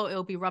saying, oh,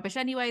 it'll be rubbish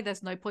anyway.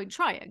 There's no point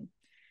trying.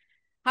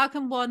 How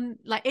can one,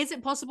 like, is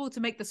it possible to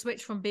make the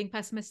switch from being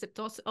pessimistic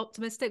to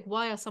optimistic?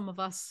 Why are some of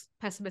us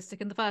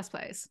pessimistic in the first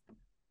place?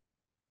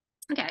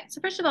 Okay, so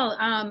first of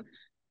all,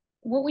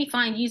 what we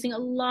find using a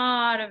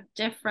lot of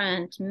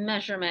different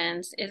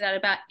measurements is that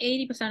about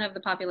 80% of the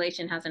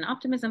population has an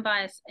optimism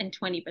bias and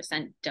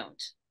 20%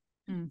 don't.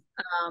 Mm.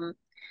 Um,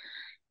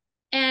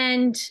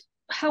 and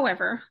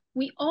however,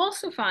 we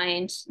also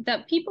find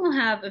that people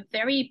have a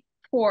very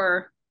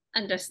poor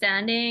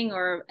understanding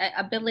or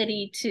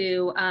ability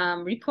to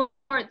report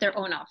their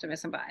own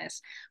optimism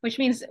bias, which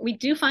means we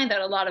do find that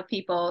a lot of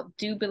people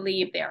do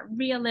believe they are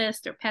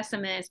realist or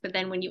pessimist, but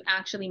then when you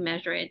actually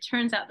measure it, it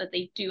turns out that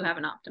they do have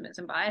an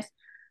optimism bias.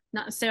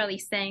 Not necessarily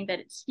saying that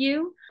it's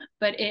you,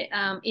 but it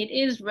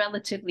is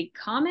relatively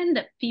common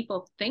that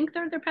people think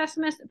they're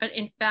pessimists, but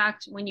in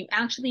fact, when you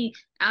actually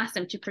ask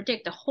them to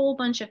predict a whole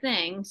bunch of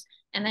things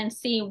and then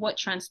see what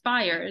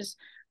transpires,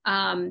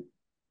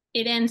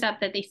 it ends up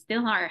that they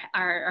still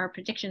our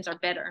predictions are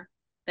better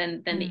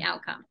than the Mm.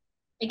 outcome.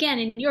 Again,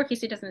 in your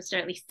case, it doesn't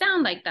necessarily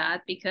sound like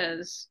that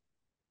because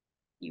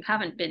you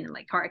haven't been in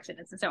like car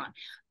accidents and so on.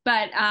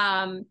 But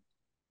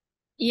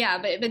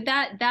yeah, but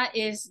that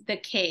is the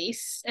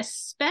case,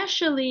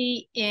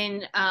 especially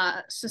in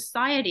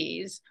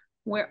societies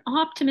where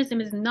optimism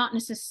is not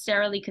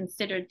necessarily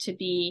considered to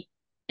be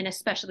an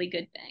especially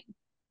good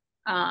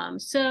thing.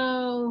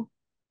 So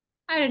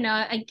I don't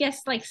know. I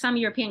guess like some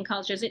European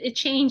cultures, it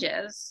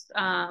changes.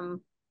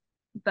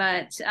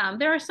 But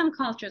there are some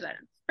cultures, I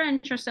don't know,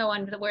 French or so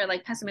on, where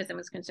like pessimism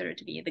is considered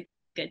to be the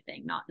good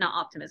thing, not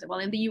optimism. Well,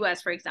 in the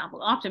U.S., for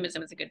example,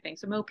 optimism is a good thing,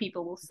 so most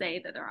people will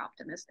say that they're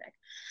optimistic.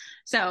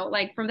 So,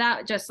 like from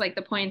that, just like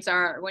the points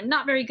are, we're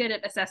not very good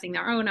at assessing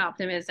our own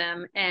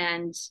optimism,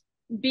 and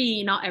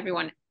B, not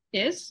everyone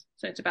is,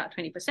 so it's about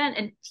 20%,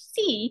 and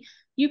C,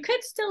 you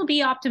could still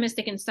be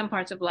optimistic in some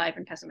parts of life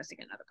and pessimistic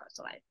in other parts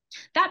of life.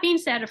 That being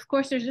said, of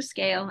course, there's a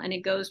scale, and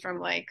it goes from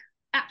like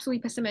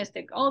absolutely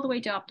pessimistic all the way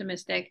to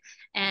optimistic.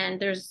 And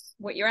there's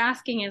what you're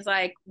asking is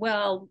like,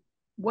 well,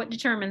 what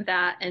determines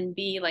that? And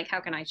B, like, how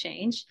can I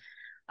change?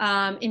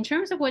 In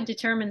terms of what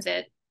determines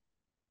it,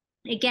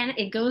 again,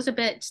 it goes a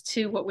bit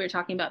to what we were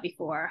talking about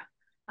before.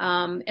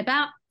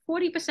 About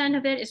 40%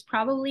 of it is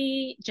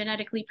probably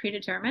genetically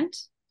predetermined.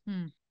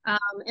 Hmm.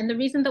 And the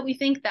reason that we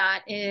think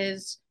that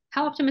is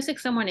how optimistic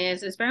someone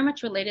is very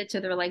much related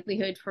to their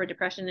likelihood for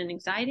depression and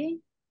anxiety,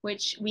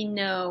 which we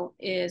know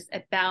is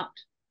about,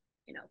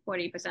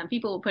 40%.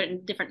 People will put in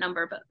a different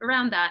number, but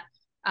around that,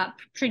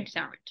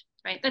 predetermined,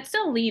 right? That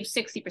still leaves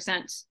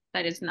 60%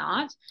 that is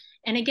not.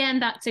 And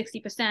again, that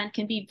 60%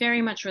 can be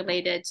very much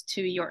related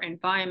to your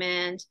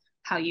environment,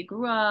 how you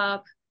grew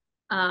up.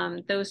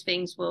 Those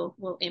things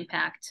will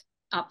impact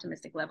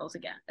optimistic levels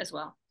again as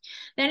well.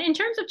 Then in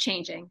terms of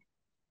changing,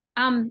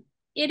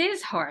 it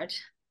is hard.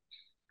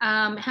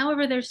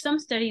 However, there's some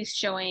studies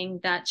showing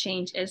that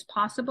change is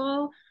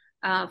possible.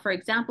 For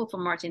example,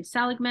 from Martin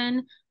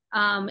Seligman.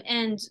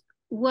 And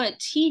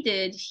what he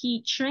did,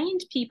 he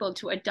trained people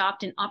to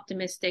adopt an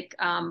optimistic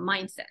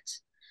mindset.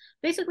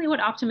 Basically,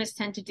 what optimists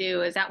tend to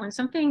do is that when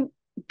something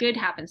good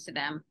happens to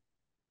them,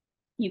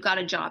 you got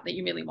a job that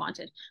you really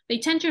wanted. They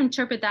tend to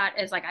interpret that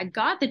as like, I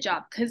got the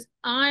job because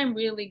I'm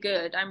really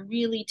good. I'm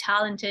really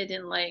talented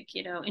in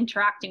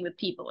interacting with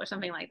people or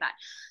something like that.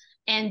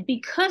 And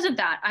because of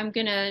that, I'm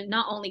going to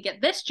not only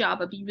get this job,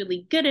 but be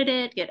really good at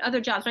it, get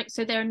other jobs, right?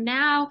 So they're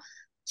now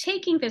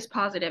taking this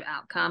positive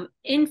outcome,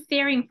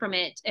 inferring from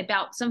it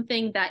about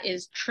something that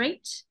is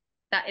trait,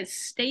 that is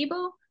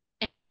stable,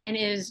 and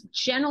is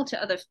general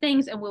to other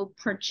things and will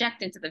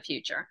project into the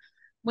future.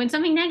 When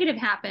something negative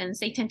happens,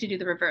 they tend to do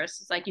the reverse.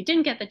 It's like, you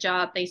didn't get the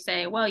job. They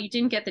say, well, you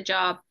didn't get the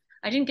job.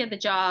 I didn't get the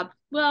job.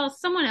 Well,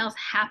 someone else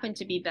happened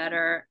to be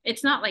better.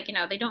 It's not like,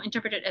 they don't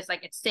interpret it as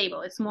like it's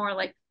stable. It's more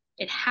like,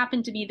 it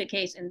happened to be the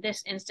case in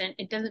this instant.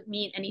 It doesn't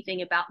mean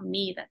anything about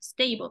me that's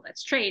stable,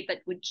 that's trait,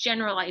 that would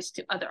generalize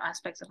to other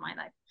aspects of my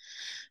life.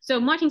 So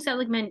Martin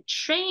Seligman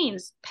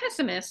trains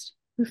pessimists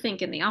who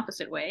think in the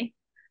opposite way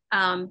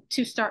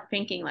to start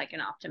thinking like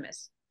an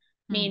optimist,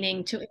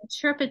 meaning to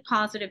interpret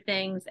positive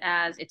things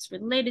as it's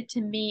related to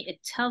me.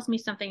 It tells me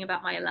something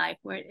about my life,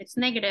 where it's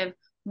negative,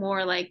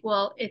 more like,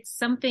 well, it's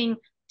something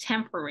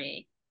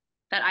temporary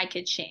that I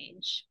could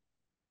change.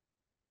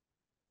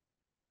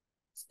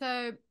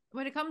 So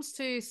when it comes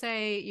to,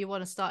 say, you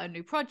want to start a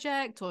new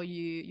project, or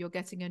you're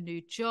getting a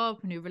new job,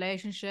 new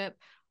relationship,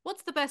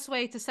 what's the best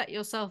way to set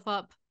yourself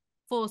up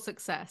for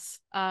success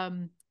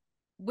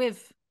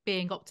with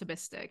being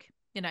optimistic?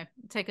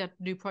 Take a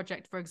new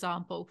project, for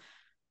example.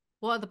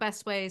 What are the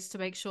best ways to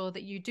make sure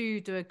that you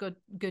do a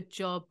good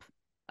job?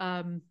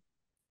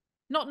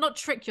 Not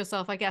trick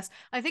yourself, I guess.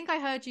 I think I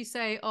heard you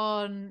say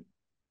on,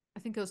 I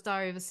think it was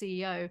Diary of a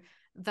CEO,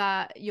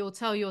 that you'll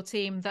tell your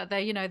team that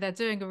they're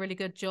doing a really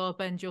good job,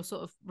 and you're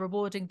sort of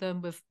rewarding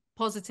them with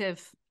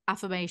positive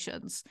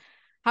affirmations.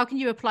 How can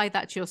you apply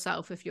that to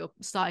yourself if you're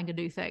starting a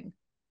new thing?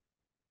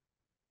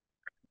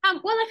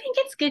 Well, I think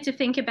it's good to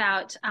think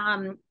about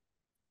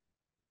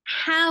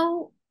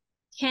how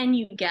can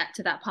you get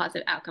to that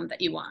positive outcome that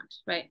you want,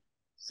 right?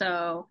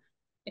 So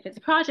if it's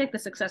a project, the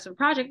success of a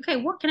project,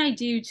 okay, what can I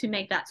do to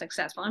make that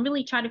successful? And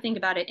really try to think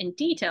about it in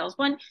details.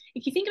 One,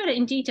 if you think about it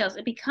in details,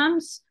 it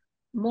becomes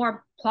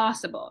more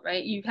plausible,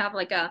 right? You have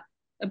like a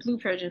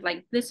blueprint of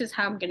like, this is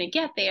how I'm going to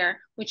get there,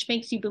 which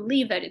makes you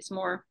believe that it's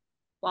more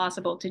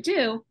plausible to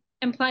do.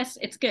 And plus,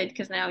 it's good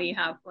because now you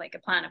have like a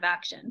plan of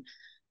action.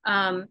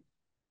 And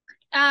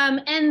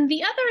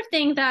the other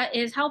thing that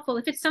is helpful,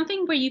 if it's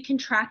something where you can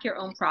track your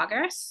own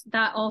progress,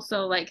 that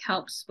also like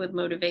helps with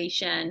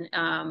motivation,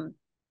 and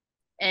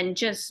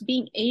just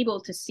being able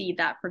to see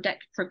that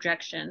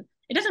projection.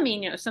 It doesn't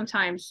mean,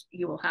 sometimes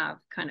you will have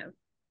kind of,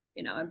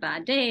 a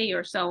bad day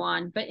or so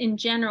on, but in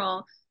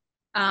general,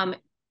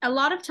 a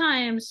lot of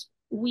times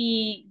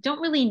we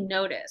don't really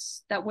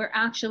notice that we're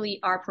actually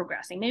are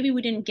progressing. Maybe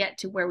we didn't get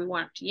to where we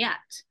want yet,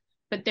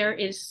 but there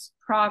is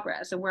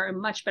progress, and we're in a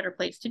much better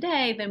place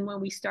today than when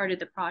we started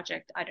the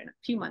project, I don't know,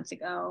 a few months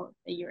ago,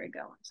 a year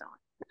ago, and so on.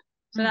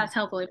 So that's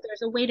helpful if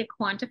there's a way to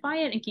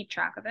quantify it and keep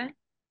track of it.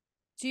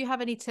 Do you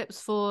have any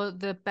tips for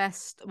the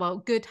best,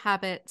 good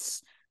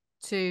habits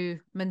to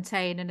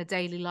maintain in a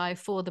daily life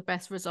for the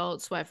best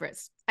results, whether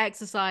it's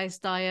exercise,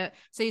 diet?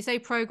 So you say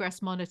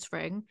progress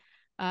monitoring.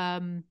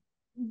 With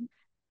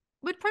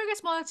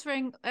progress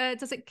monitoring,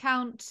 does it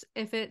count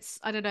if it's,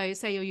 I don't know,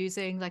 say you're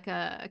using like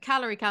a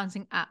calorie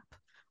counting app,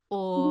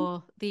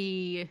 or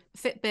the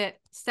Fitbit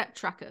step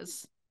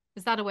trackers?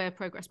 Is that a way of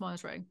progress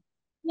monitoring?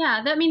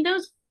 Yeah, I mean,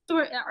 those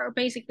are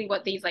basically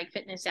what these like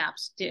fitness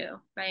apps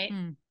do, right?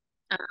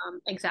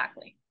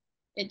 Exactly.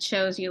 It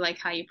shows you like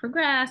how you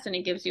progress, and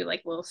it gives you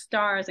like little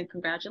stars and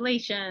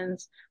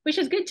congratulations, which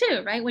is good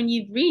too, right? When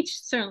you've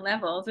reached certain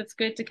levels, it's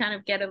good to kind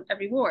of get a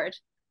reward,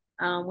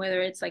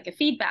 whether it's like a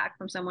feedback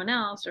from someone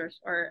else,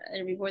 or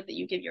a reward that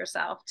you give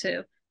yourself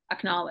to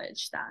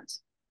acknowledge that.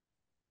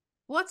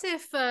 What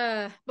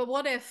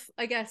if,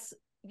 I guess,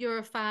 you're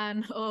a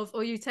fan of,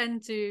 or you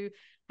tend to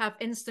have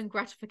instant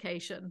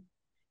gratification,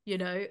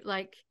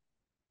 like,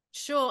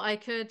 sure,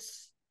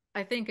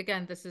 I think,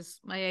 again, this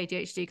is my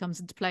ADHD comes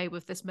into play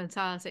with this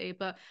mentality,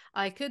 but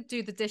I could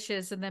do the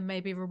dishes and then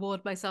maybe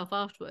reward myself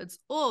afterwards.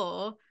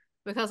 Or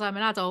because I'm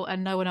an adult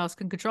and no one else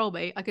can control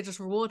me, I could just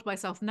reward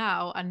myself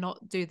now and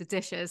not do the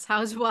dishes.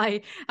 How do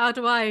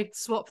I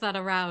swap that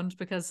around?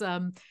 Because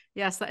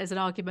yes, that is an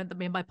argument that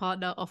me and my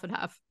partner often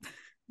have.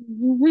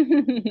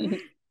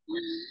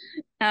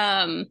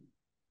 Um,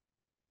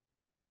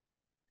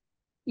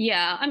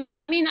 yeah, I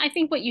mean, I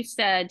think what you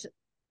said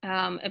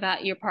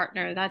about your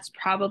partner, that's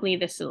probably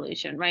the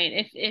solution,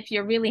 right? If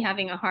you're really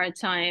having a hard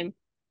time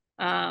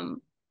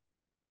um,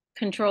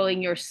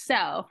 controlling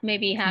yourself,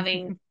 maybe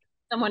having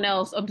someone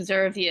else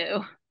observe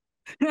you,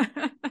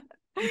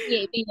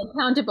 being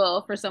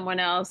accountable for someone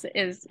else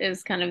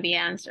is kind of the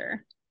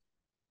answer.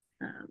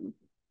 Um,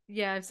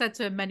 Yeah, I've said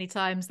to him many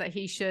times that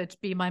he should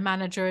be my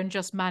manager and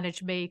just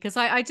manage me, because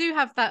I do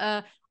have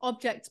that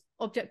object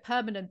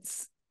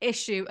permanence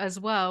issue as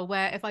well,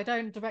 where if I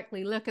don't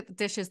directly look at the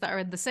dishes that are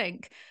in the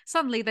sink,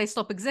 suddenly they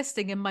stop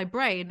existing in my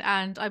brain.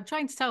 And I'm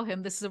trying to tell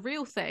him this is a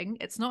real thing.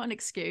 It's not an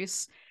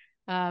excuse.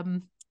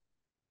 Um,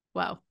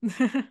 well.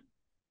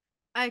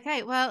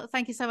 Okay, well,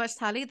 thank you so much,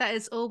 Tali. That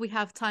is all we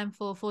have time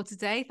for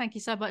today. Thank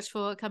you so much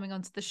for coming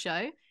onto the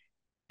show.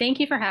 Thank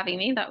you for having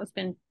me. That was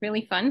been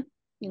really fun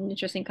and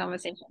interesting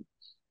conversation.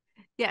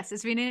 Yes,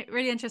 it's been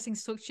really interesting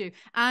to talk to you.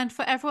 And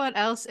for everyone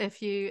else,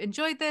 if you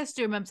enjoyed this,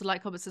 do remember to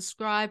like, comment,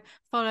 subscribe,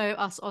 follow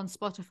us on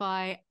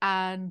Spotify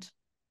and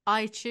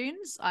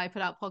iTunes. I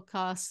put out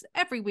podcasts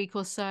every week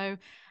or so.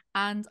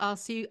 And I'll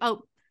see you.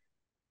 Oh,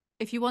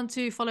 if you want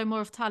to follow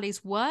more of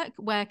Tali's work,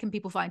 where can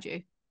people find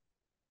you?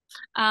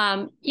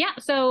 Yeah,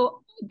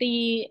 so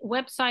the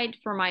website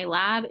for my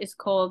lab is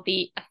called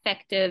the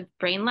Affective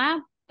Brain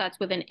Lab. That's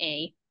with an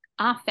A,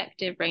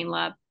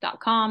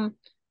 affectivebrainlab.com.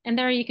 And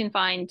there you can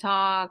find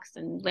talks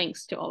and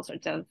links to all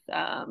sorts of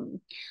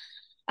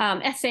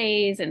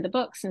essays and the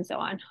books and so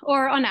on.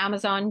 Or on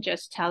Amazon,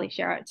 just Tali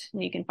Sharot,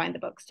 and you can find the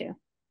books too.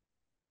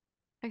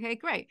 Okay,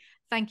 great.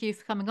 Thank you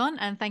for coming on,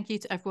 and thank you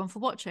to everyone for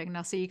watching. And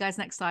I'll see you guys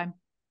next time.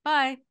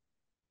 Bye.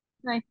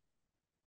 Bye.